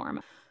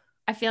platform?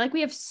 I feel like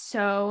we have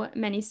so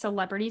many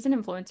celebrities and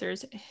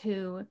influencers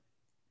who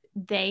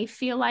they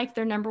feel like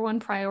their number one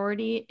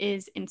priority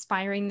is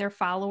inspiring their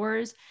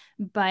followers,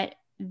 but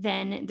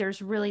then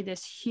there's really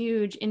this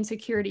huge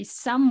insecurity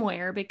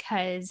somewhere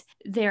because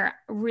they're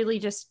really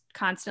just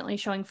constantly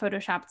showing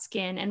photoshopped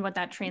skin, and what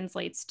that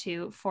translates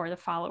to for the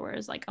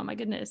followers, like, oh my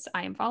goodness,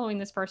 I am following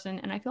this person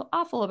and I feel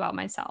awful about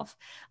myself.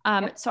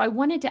 So I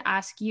wanted to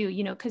ask you,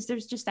 because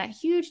there's just that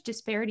huge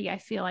disparity, I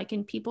feel like,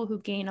 in people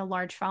who gain a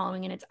large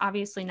following, and it's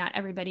obviously not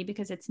everybody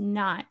because it's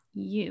not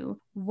you.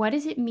 What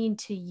does it mean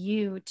to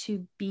you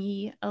to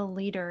be a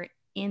leader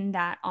in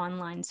that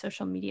online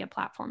social media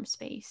platform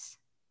space?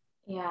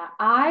 Yeah,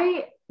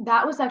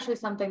 that was actually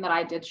something that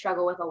I did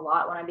struggle with a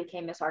lot when I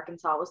became Miss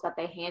Arkansas, was that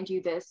they hand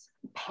you this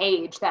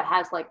page that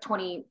has like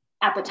 20,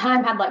 at the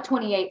time had like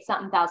 28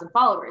 something thousand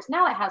followers.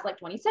 Now it has like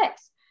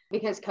 26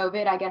 because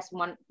COVID, I guess,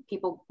 one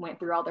people went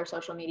through all their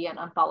social media and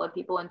unfollowed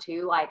people. And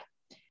two, like,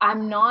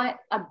 I'm not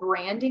a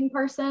branding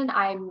person.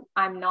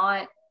 I'm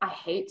not, I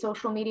hate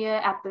social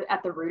media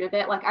at the root of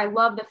it. Like, I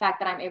love the fact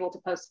that I'm able to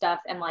post stuff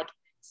and like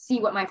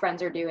see what my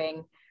friends are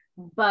doing.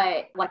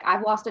 But like,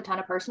 I've lost a ton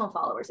of personal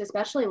followers,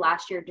 especially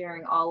last year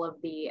during all of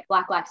the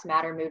Black Lives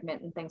Matter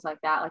movement and things like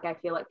that. Like, I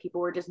feel like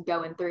people were just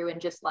going through and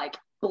just like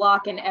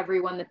blocking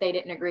everyone that they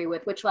didn't agree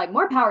with, which, like,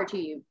 more power to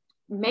you.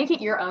 Make it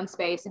your own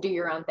space, do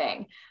your own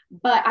thing.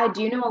 But I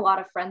do know a lot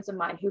of friends of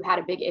mine who had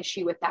a big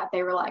issue with that.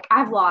 They were like,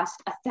 I've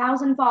lost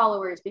 1,000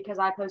 followers because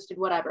I posted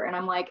whatever. And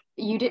I'm like,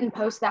 you didn't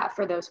post that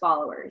for those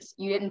followers.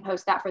 You didn't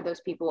post that for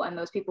those people. And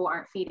those people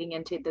aren't feeding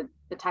into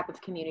the type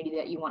of community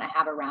that you want to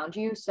have around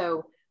you.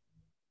 So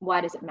why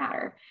does it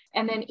matter?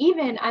 And then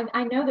even,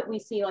 I know that we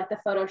see like the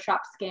Photoshop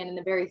skin and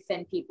the very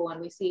thin people,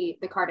 and we see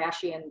the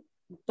Kardashian,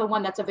 the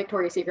one that's a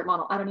Victoria's Secret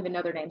model. I don't even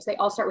know their names. They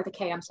all start with a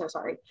K. I'm so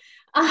sorry.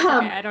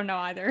 Okay, I don't know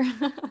either.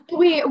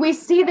 we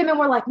see them and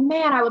we're like,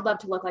 man, I would love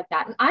to look like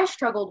that. And I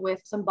struggled with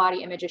some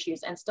body image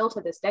issues and still to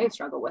this day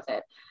struggle with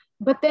it.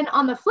 But then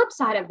on the flip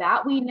side of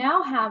that, we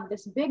now have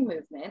this big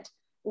movement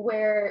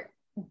where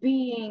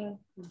being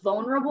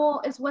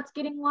vulnerable is what's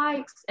getting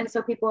likes. And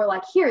so people are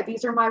like, here,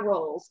 these are my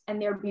roles, and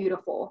they're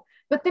beautiful.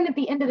 But then at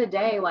the end of the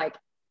day, like,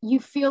 you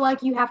feel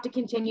like you have to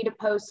continue to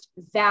post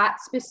that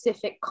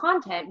specific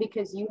content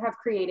because you have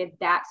created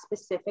that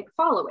specific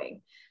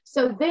following.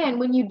 So then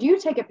when you do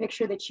take a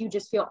picture that you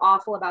just feel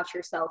awful about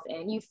yourself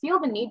in, you feel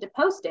the need to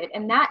post it.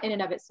 And that in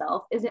and of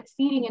itself isn't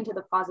feeding into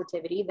the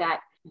positivity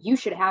that you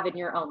should have in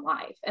your own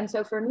life. And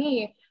so for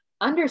me,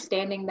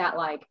 understanding that,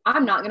 like,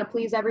 I'm not going to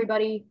please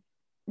everybody.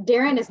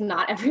 Darren is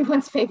not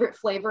everyone's favorite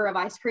flavor of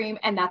ice cream,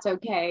 and that's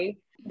okay.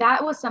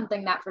 That was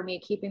something that for me,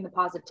 keeping the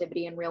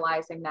positivity and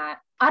realizing that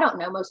I don't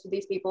know most of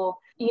these people.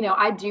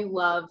 I do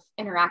love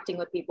interacting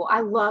with people. I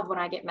love when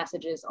I get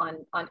messages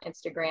on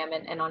Instagram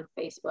and on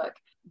Facebook,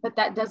 but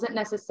that doesn't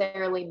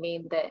necessarily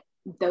mean that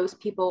those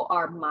people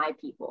are my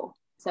people.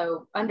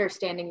 So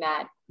understanding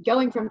that,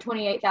 going from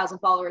 28,000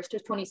 followers to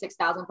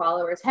 26,000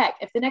 followers, heck,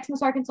 if the next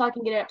Miss Arkansas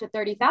can get it up to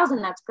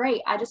 30,000, that's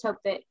great. I just hope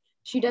that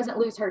she doesn't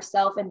lose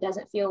herself and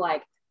doesn't feel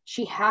like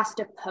she has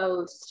to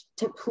post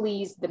to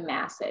please the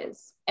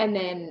masses and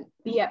then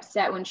be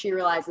upset when she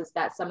realizes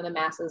that some of the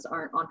masses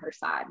aren't on her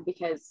side,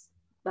 because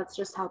that's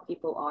just how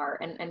people are.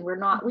 And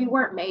we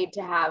weren't made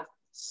to have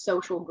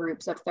social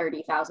groups of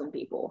 30,000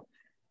 people.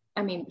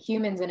 I mean,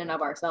 humans in and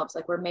of ourselves,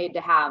 like, we're made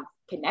to have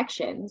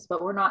connections,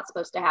 but we're not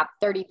supposed to have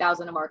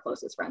 30,000 of our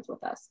closest friends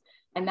with us.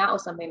 And that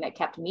was something that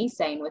kept me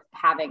sane with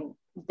having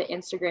the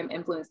Instagram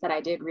influence that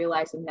I did,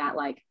 realizing that,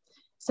 like,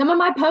 some of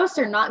my posts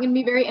are not going to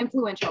be very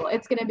influential.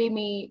 It's going to be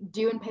me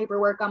doing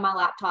paperwork on my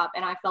laptop,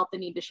 and I felt the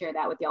need to share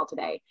that with y'all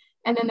today.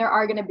 And then there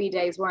are going to be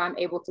days where I'm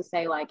able to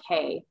say, like,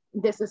 hey,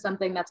 this is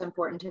something that's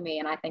important to me,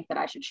 and I think that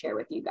I should share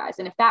with you guys.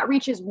 And if that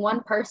reaches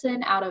one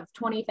person out of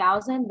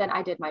 20,000, then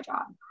I did my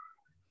job.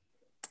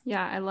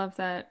 Yeah, I love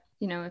that.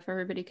 If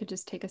everybody could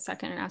just take a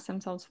second and ask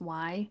themselves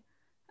why,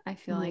 I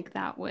feel like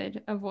that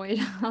would avoid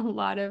a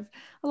lot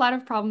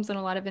of problems and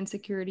a lot of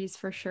insecurities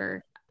for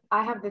sure.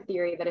 I have the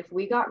theory that if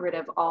we got rid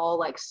of all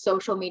like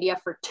social media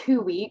for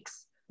 2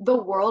 weeks, the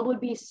world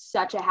would be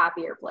such a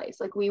happier place.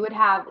 Like, we would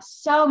have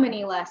so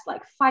many less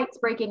like fights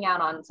breaking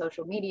out on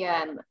social media,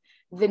 and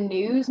the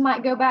news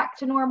might go back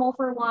to normal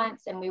for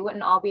once, and we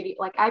wouldn't all be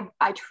like,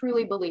 I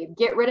truly believe,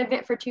 get rid of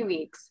it for 2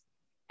 weeks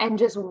and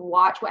just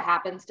watch what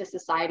happens to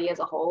society as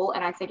a whole.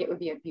 And I think it would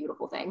be a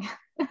beautiful thing.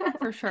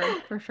 For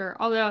sure.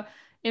 Although,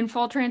 in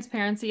full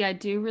transparency, I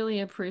do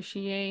really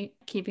appreciate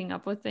keeping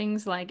up with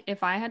things. Like,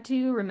 if I had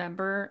to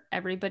remember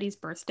everybody's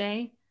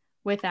birthday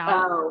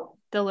without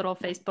the little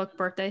Facebook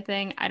birthday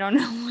thing, I don't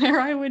know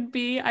where I would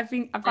be. I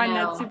find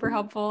that super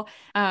helpful.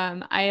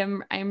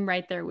 I'm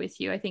right there with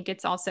you. I think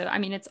it's also, I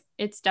mean,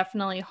 it's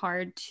definitely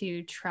hard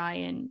to try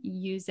and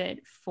use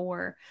it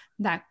for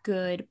that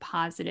good,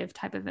 positive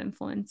type of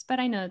influence. But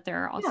I know that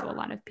there are also a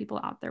lot of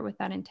people out there with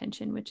that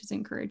intention, which is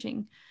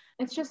encouraging.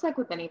 It's just like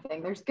with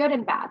anything, there's good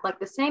and bad. Like,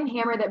 the same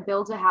hammer that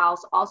builds a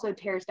house also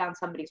tears down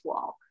somebody's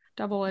wall.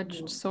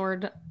 Double-edged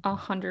sword,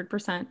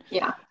 100%.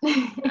 Yeah.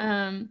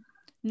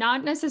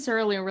 Not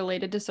necessarily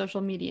related to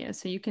social media.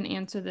 So you can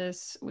answer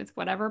this with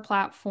whatever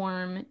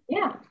platform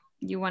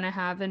you want to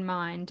have in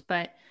mind.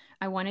 But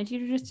I wanted you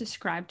to just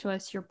describe to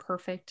us your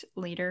perfect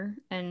leader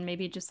and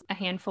maybe just a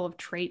handful of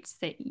traits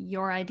that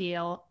your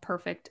ideal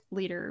perfect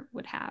leader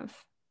would have.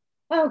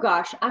 Oh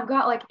gosh, I've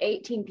got like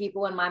 18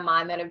 people in my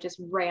mind that have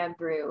just ran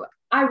through.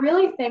 I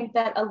really think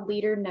that a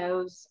leader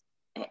knows,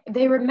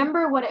 they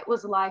remember what it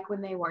was like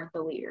when they weren't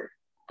the leader.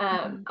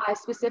 I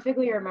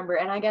specifically remember,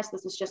 and I guess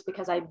this is just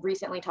because I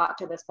recently talked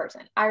to this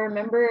person. I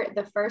remember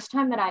the first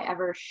time that I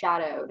ever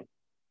shadowed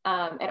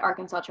at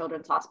Arkansas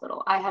Children's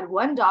Hospital. I had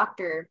one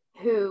doctor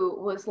who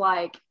was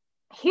like,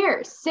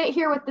 "Here, sit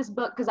here with this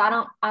book because I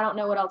don't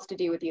know what else to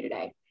do with you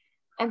today."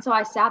 And so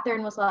I sat there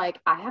and was like,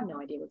 I have no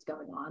idea what's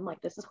going on.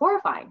 Like, this is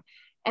horrifying.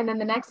 And then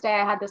the next day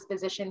I had this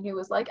physician who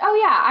was like, oh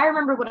yeah, I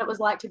remember what it was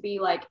like to be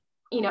like,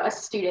 a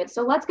student.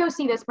 So let's go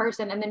see this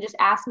person and then just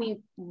ask me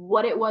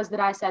what it was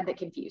that I said that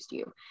confused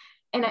you.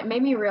 And it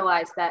made me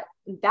realize that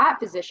that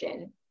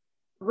physician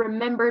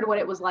remembered what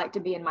it was like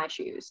to be in my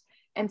shoes.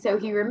 And so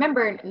he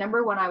remembered,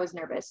 number one, I was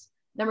nervous.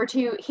 Number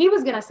two, he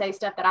was going to say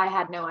stuff that I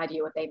had no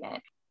idea what they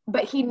meant,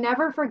 but he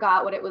never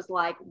forgot what it was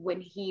like when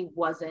he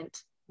wasn't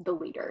the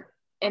leader.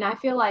 And I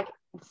feel like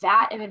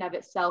that in and of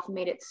itself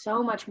made it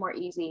so much more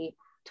easy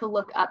to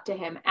look up to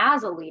him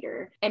as a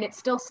leader. And it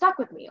still stuck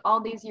with me all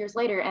these years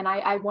later. And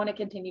I want to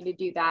continue to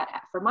do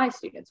that for my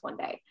students one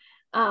day.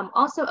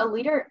 Also, a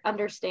leader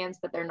understands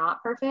that they're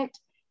not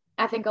perfect.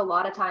 I think a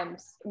lot of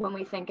times when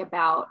we think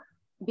about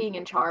being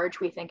in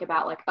charge, we think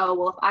about like, oh,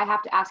 well, if I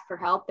have to ask for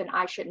help, then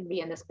I shouldn't be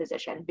in this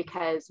position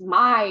because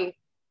my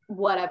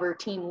whatever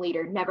team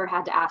leader never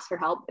had to ask for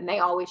help and they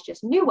always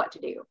just knew what to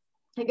do.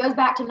 It goes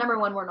back to number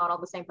one, we're not all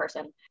the same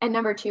person. And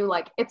number two,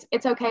 like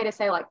it's okay to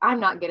say like, I'm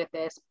not good at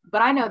this,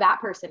 but I know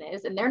that person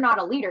is, and they're not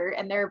a leader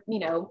and they're,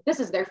 this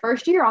is their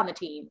first year on the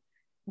team,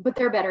 but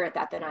they're better at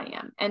that than I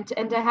am. And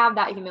to have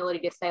that humility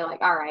to say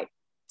like, all right,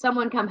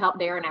 someone come help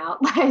Darren out,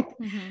 like,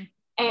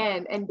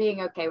 and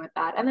being okay with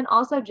that. And then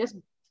also just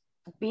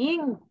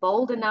being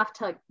bold enough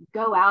to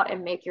go out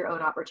and make your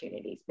own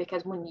opportunities,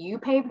 because when you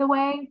pave the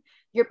way,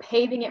 you're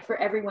paving it for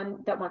everyone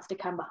that wants to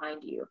come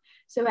behind you.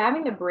 So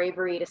having the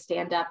bravery to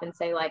stand up and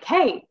say like,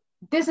 hey,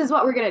 this is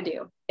what we're going to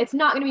do. It's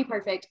not going to be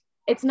perfect.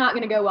 It's not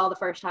going to go well the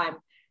first time,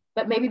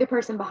 but maybe the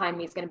person behind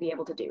me is going to be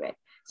able to do it.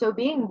 So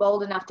being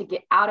bold enough to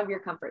get out of your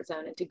comfort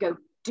zone and to go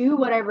do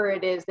whatever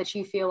it is that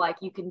you feel like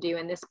you can do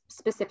in this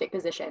specific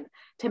position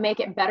to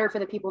make it better for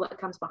the people that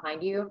comes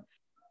behind you.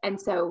 And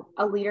so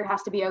a leader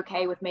has to be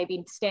okay with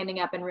maybe standing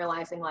up and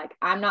realizing like,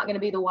 I'm not going to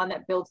be the one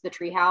that builds the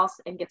treehouse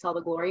and gets all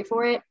the glory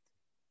for it,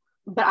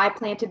 but I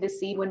planted the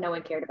seed when no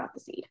one cared about the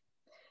seed.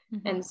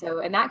 And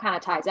that kind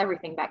of ties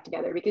everything back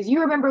together, because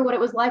you remember what it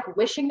was like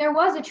wishing there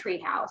was a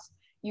treehouse.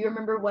 You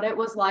remember what it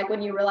was like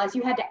when you realized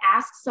you had to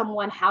ask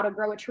someone how to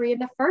grow a tree in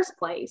the first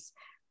place.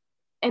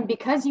 And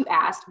because you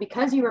asked,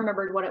 because you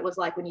remembered what it was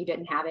like when you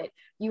didn't have it,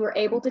 you were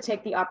able to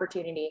take the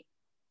opportunity,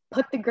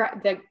 put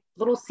the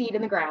little seed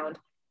in the ground,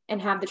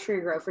 and have the tree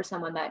grow for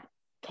someone that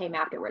came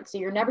afterwards. So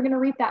you're never going to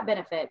reap that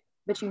benefit,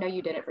 but you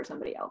did it for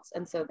somebody else.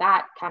 And so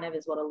that kind of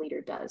is what a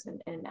leader does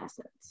in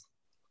essence.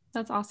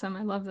 That's awesome.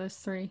 I love those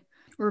three.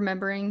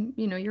 Remembering,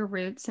 your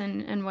roots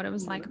and what it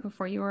was like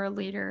before you were a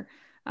leader,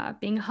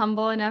 being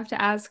humble enough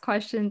to ask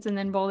questions, and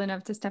then bold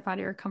enough to step out of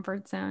your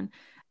comfort zone.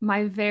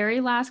 My very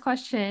last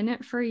question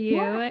for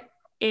you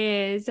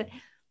is,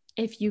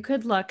 if you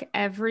could look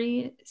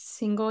every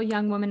single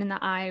young woman in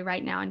the eye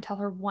right now and tell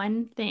her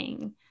one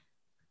thing,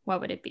 what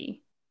would it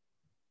be?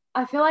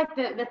 I feel like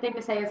the thing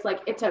to say is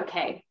like, it's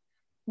okay.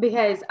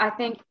 Because I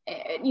think,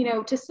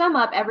 to sum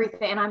up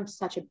everything, and I'm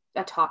such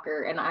a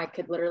talker and I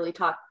could literally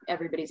talk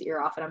everybody's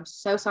ear off. And I'm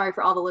so sorry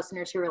for all the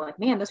listeners who are like,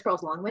 man, this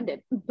girl's long-winded.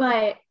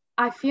 But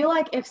I feel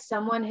like if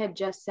someone had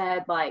just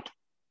said like,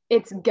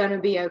 it's gonna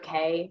be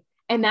okay.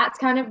 And that's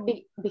kind of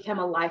become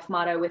a life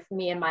motto with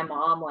me and my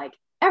mom, like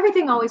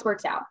everything always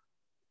works out.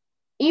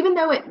 Even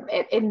though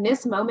in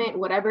this moment,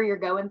 whatever you're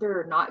going through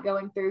or not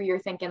going through, you're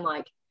thinking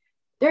like,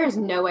 there's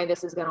no way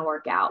this is going to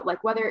work out. Like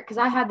because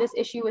I had this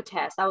issue with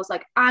tests. I was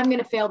like, I'm going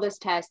to fail this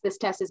test. This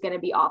test is going to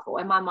be awful.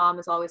 And my mom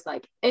is always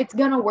like, it's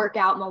going to work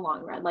out in the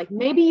long run. Like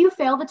maybe you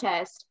fail the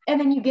test and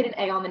then you get an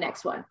A on the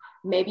next one.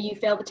 Maybe you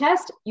fail the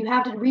test. You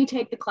have to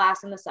retake the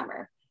class in the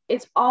summer.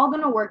 It's all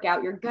going to work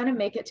out. You're going to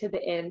make it to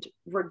the end,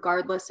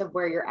 regardless of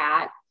where you're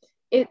at.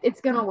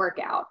 It's going to work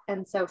out.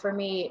 And so for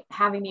me,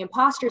 having the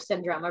imposter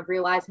syndrome of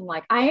realizing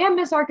like, I am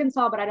Miss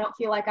Arkansas, but I don't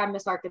feel like I'm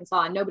Miss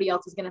Arkansas and nobody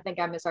else is going to think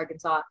I'm Miss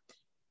Arkansas.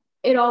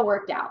 It all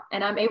worked out.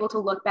 And I'm able to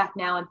look back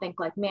now and think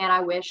like, man,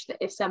 I wish that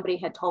if somebody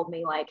had told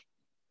me like,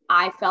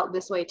 I felt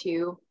this way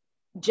too,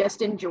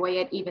 just enjoy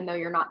it, even though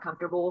you're not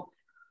comfortable,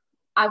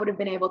 I would have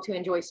been able to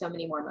enjoy so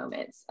many more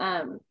moments.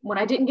 When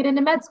I didn't get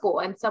into med school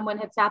and someone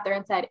had sat there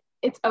and said,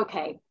 it's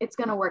okay, it's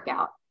going to work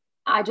out.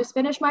 I just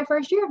finished my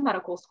first year of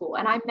medical school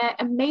and I met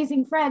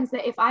amazing friends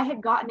that if I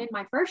had gotten in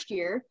my first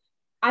year,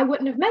 I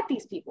wouldn't have met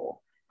these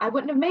people. I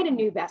wouldn't have made a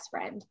new best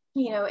friend,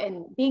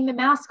 and being the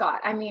mascot.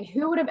 I mean,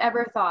 who would have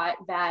ever thought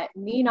that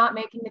me not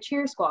making the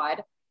cheer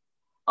squad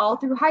all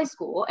through high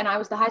school, and I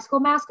was the high school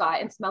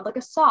mascot and smelled like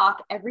a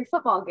sock every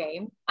football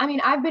game. I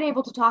mean, I've been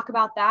able to talk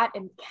about that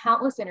in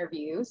countless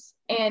interviews,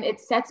 and it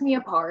sets me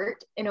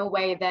apart in a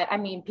way that, I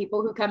mean,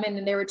 people who come in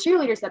and they were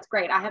cheerleaders, that's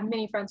great. I have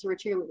many friends who are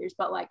cheerleaders,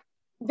 but like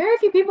very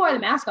few people are the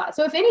mascot.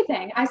 So if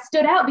anything, I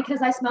stood out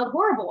because I smelled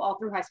horrible all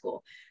through high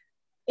school.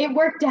 It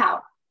worked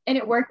out, and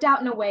it worked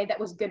out in a way that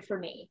was good for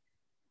me.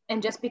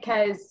 And just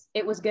because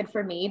it was good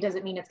for me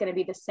doesn't mean it's going to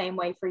be the same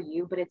way for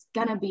you, but it's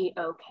going to be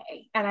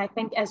okay. And I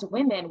think as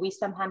women, we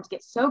sometimes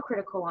get so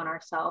critical on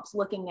ourselves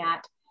looking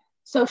at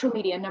social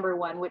media, number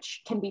one,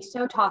 which can be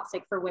so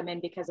toxic for women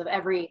because of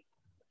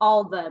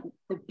all the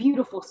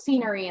beautiful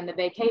scenery and the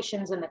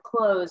vacations and the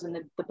clothes and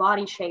the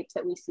body shapes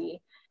that we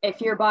see.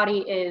 If your body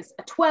is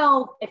a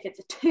 12, if it's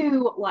a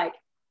 2, like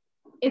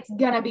it's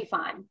going to be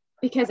fine.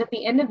 Because at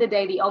the end of the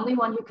day, the only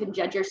one who can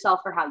judge yourself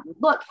for how you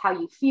look, how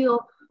you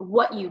feel,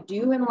 what you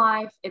do in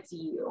life, it's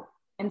you.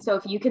 And so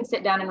if you can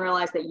sit down and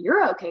realize that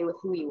you're okay with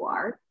who you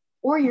are,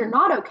 or you're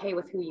not okay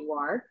with who you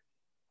are,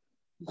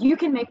 you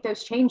can make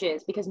those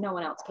changes because no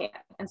one else can.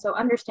 And so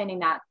understanding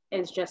that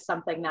is just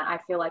something that I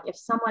feel like if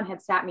someone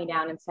had sat me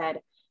down and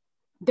said,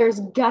 there's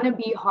gonna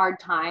be hard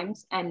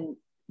times and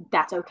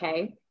that's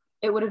okay,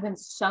 it would have been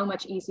so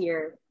much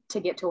easier to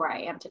get to where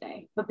I am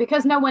today. But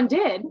because no one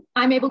did,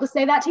 I'm able to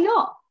say that to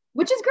y'all,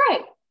 which is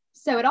great.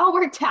 So it all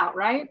worked out,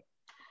 right?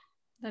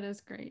 That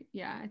is great.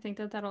 Yeah, I think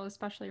that'll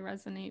especially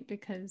resonate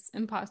because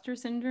imposter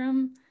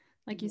syndrome,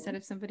 like you said,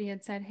 if somebody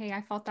had said, hey,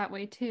 I felt that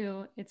way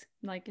too, it's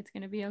like, it's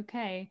going to be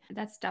okay.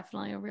 That's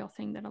definitely a real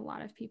thing that a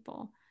lot of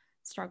people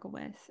struggle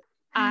with.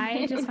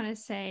 I just want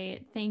to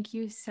say thank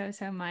you so,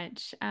 so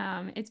much.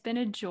 It's been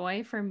a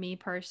joy for me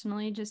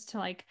personally just to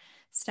like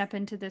step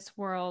into this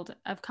world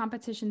of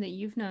competition that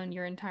you've known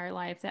your entire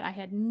life that I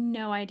had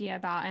no idea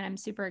about. And I'm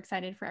super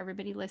excited for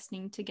everybody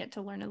listening to get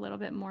to learn a little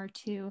bit more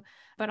too,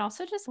 but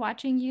also just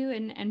watching you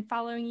and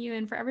following you.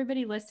 And for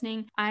everybody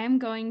listening, I am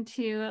going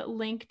to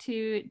link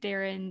to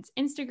Darren's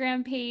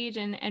Instagram page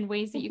and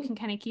ways that you can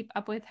kind of keep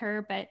up with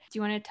her. But do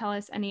you want to tell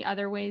us any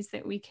other ways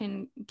that we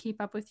can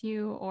keep up with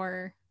you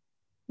or...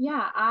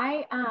 Yeah,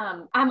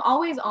 I'm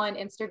always on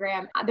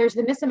Instagram. There's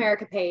the Miss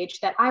America page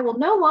that I will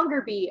no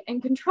longer be in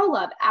control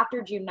of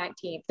after June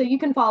 19th. So you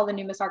can follow the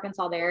new Miss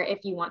Arkansas there if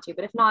you want to.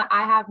 But if not,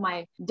 I have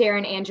my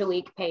Darren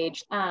Angelique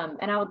page.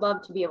 And I would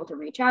love to be able to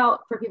reach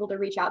out for people to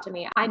reach out to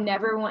me. I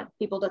never want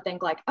people to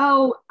think like,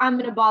 oh, I'm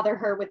going to bother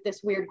her with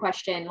this weird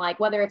question, like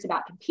whether it's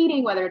about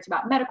competing, whether it's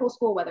about medical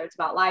school, whether it's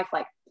about life,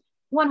 like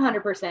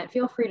 100%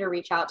 feel free to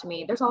reach out to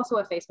me. There's also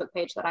a Facebook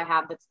page that I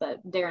have that's the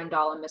Darren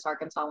Dahlem Miss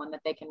Arkansas one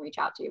that they can reach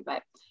out to.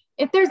 But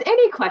if there's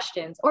any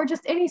questions or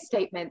just any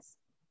statements,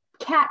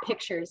 cat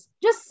pictures,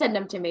 just send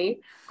them to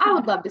me. I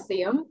would love to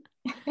see them.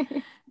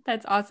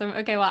 That's awesome.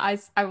 Okay, well,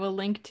 I will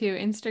link to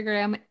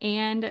Instagram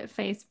and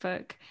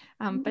Facebook.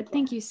 But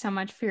thank you so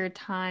much for your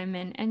time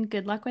and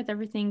good luck with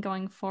everything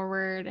going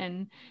forward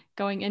and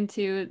going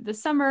into the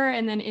summer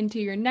and then into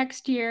your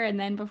next year. And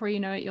then before you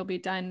know it, you'll be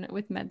done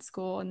with med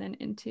school and then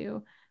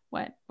into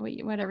what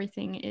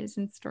everything is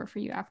in store for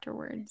you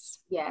afterwards.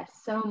 Yes,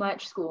 so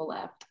much school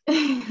left.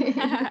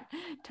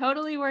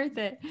 Totally worth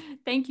it.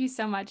 Thank you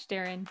so much,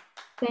 Darren.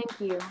 Thank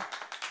you.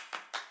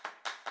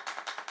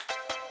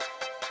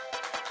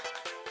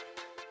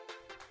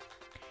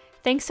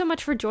 Thanks so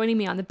much for joining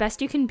me on the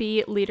Best You Can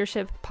Be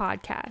Leadership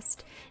Podcast.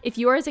 If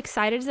you are as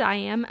excited as I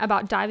am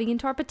about diving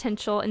into our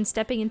potential and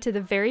stepping into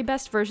the very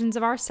best versions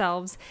of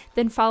ourselves,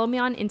 then follow me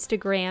on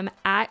Instagram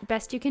at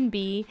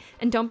bestyoucanbe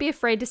and don't be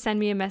afraid to send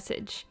me a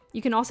message.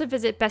 You can also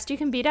visit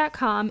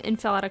bestyoucanbe.com and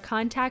fill out a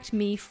contact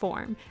me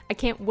form. I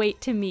can't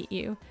wait to meet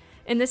you.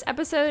 In this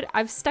episode,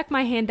 I've stuck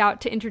my hand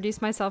out to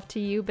introduce myself to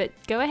you, but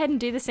go ahead and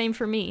do the same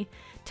for me.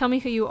 Tell me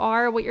who you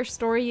are, what your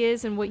story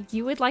is, and what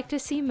you would like to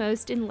see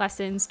most in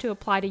lessons to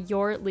apply to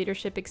your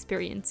leadership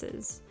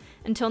experiences.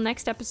 Until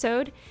next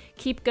episode,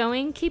 keep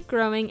going, keep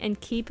growing, and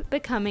keep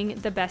becoming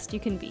the best you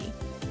can be.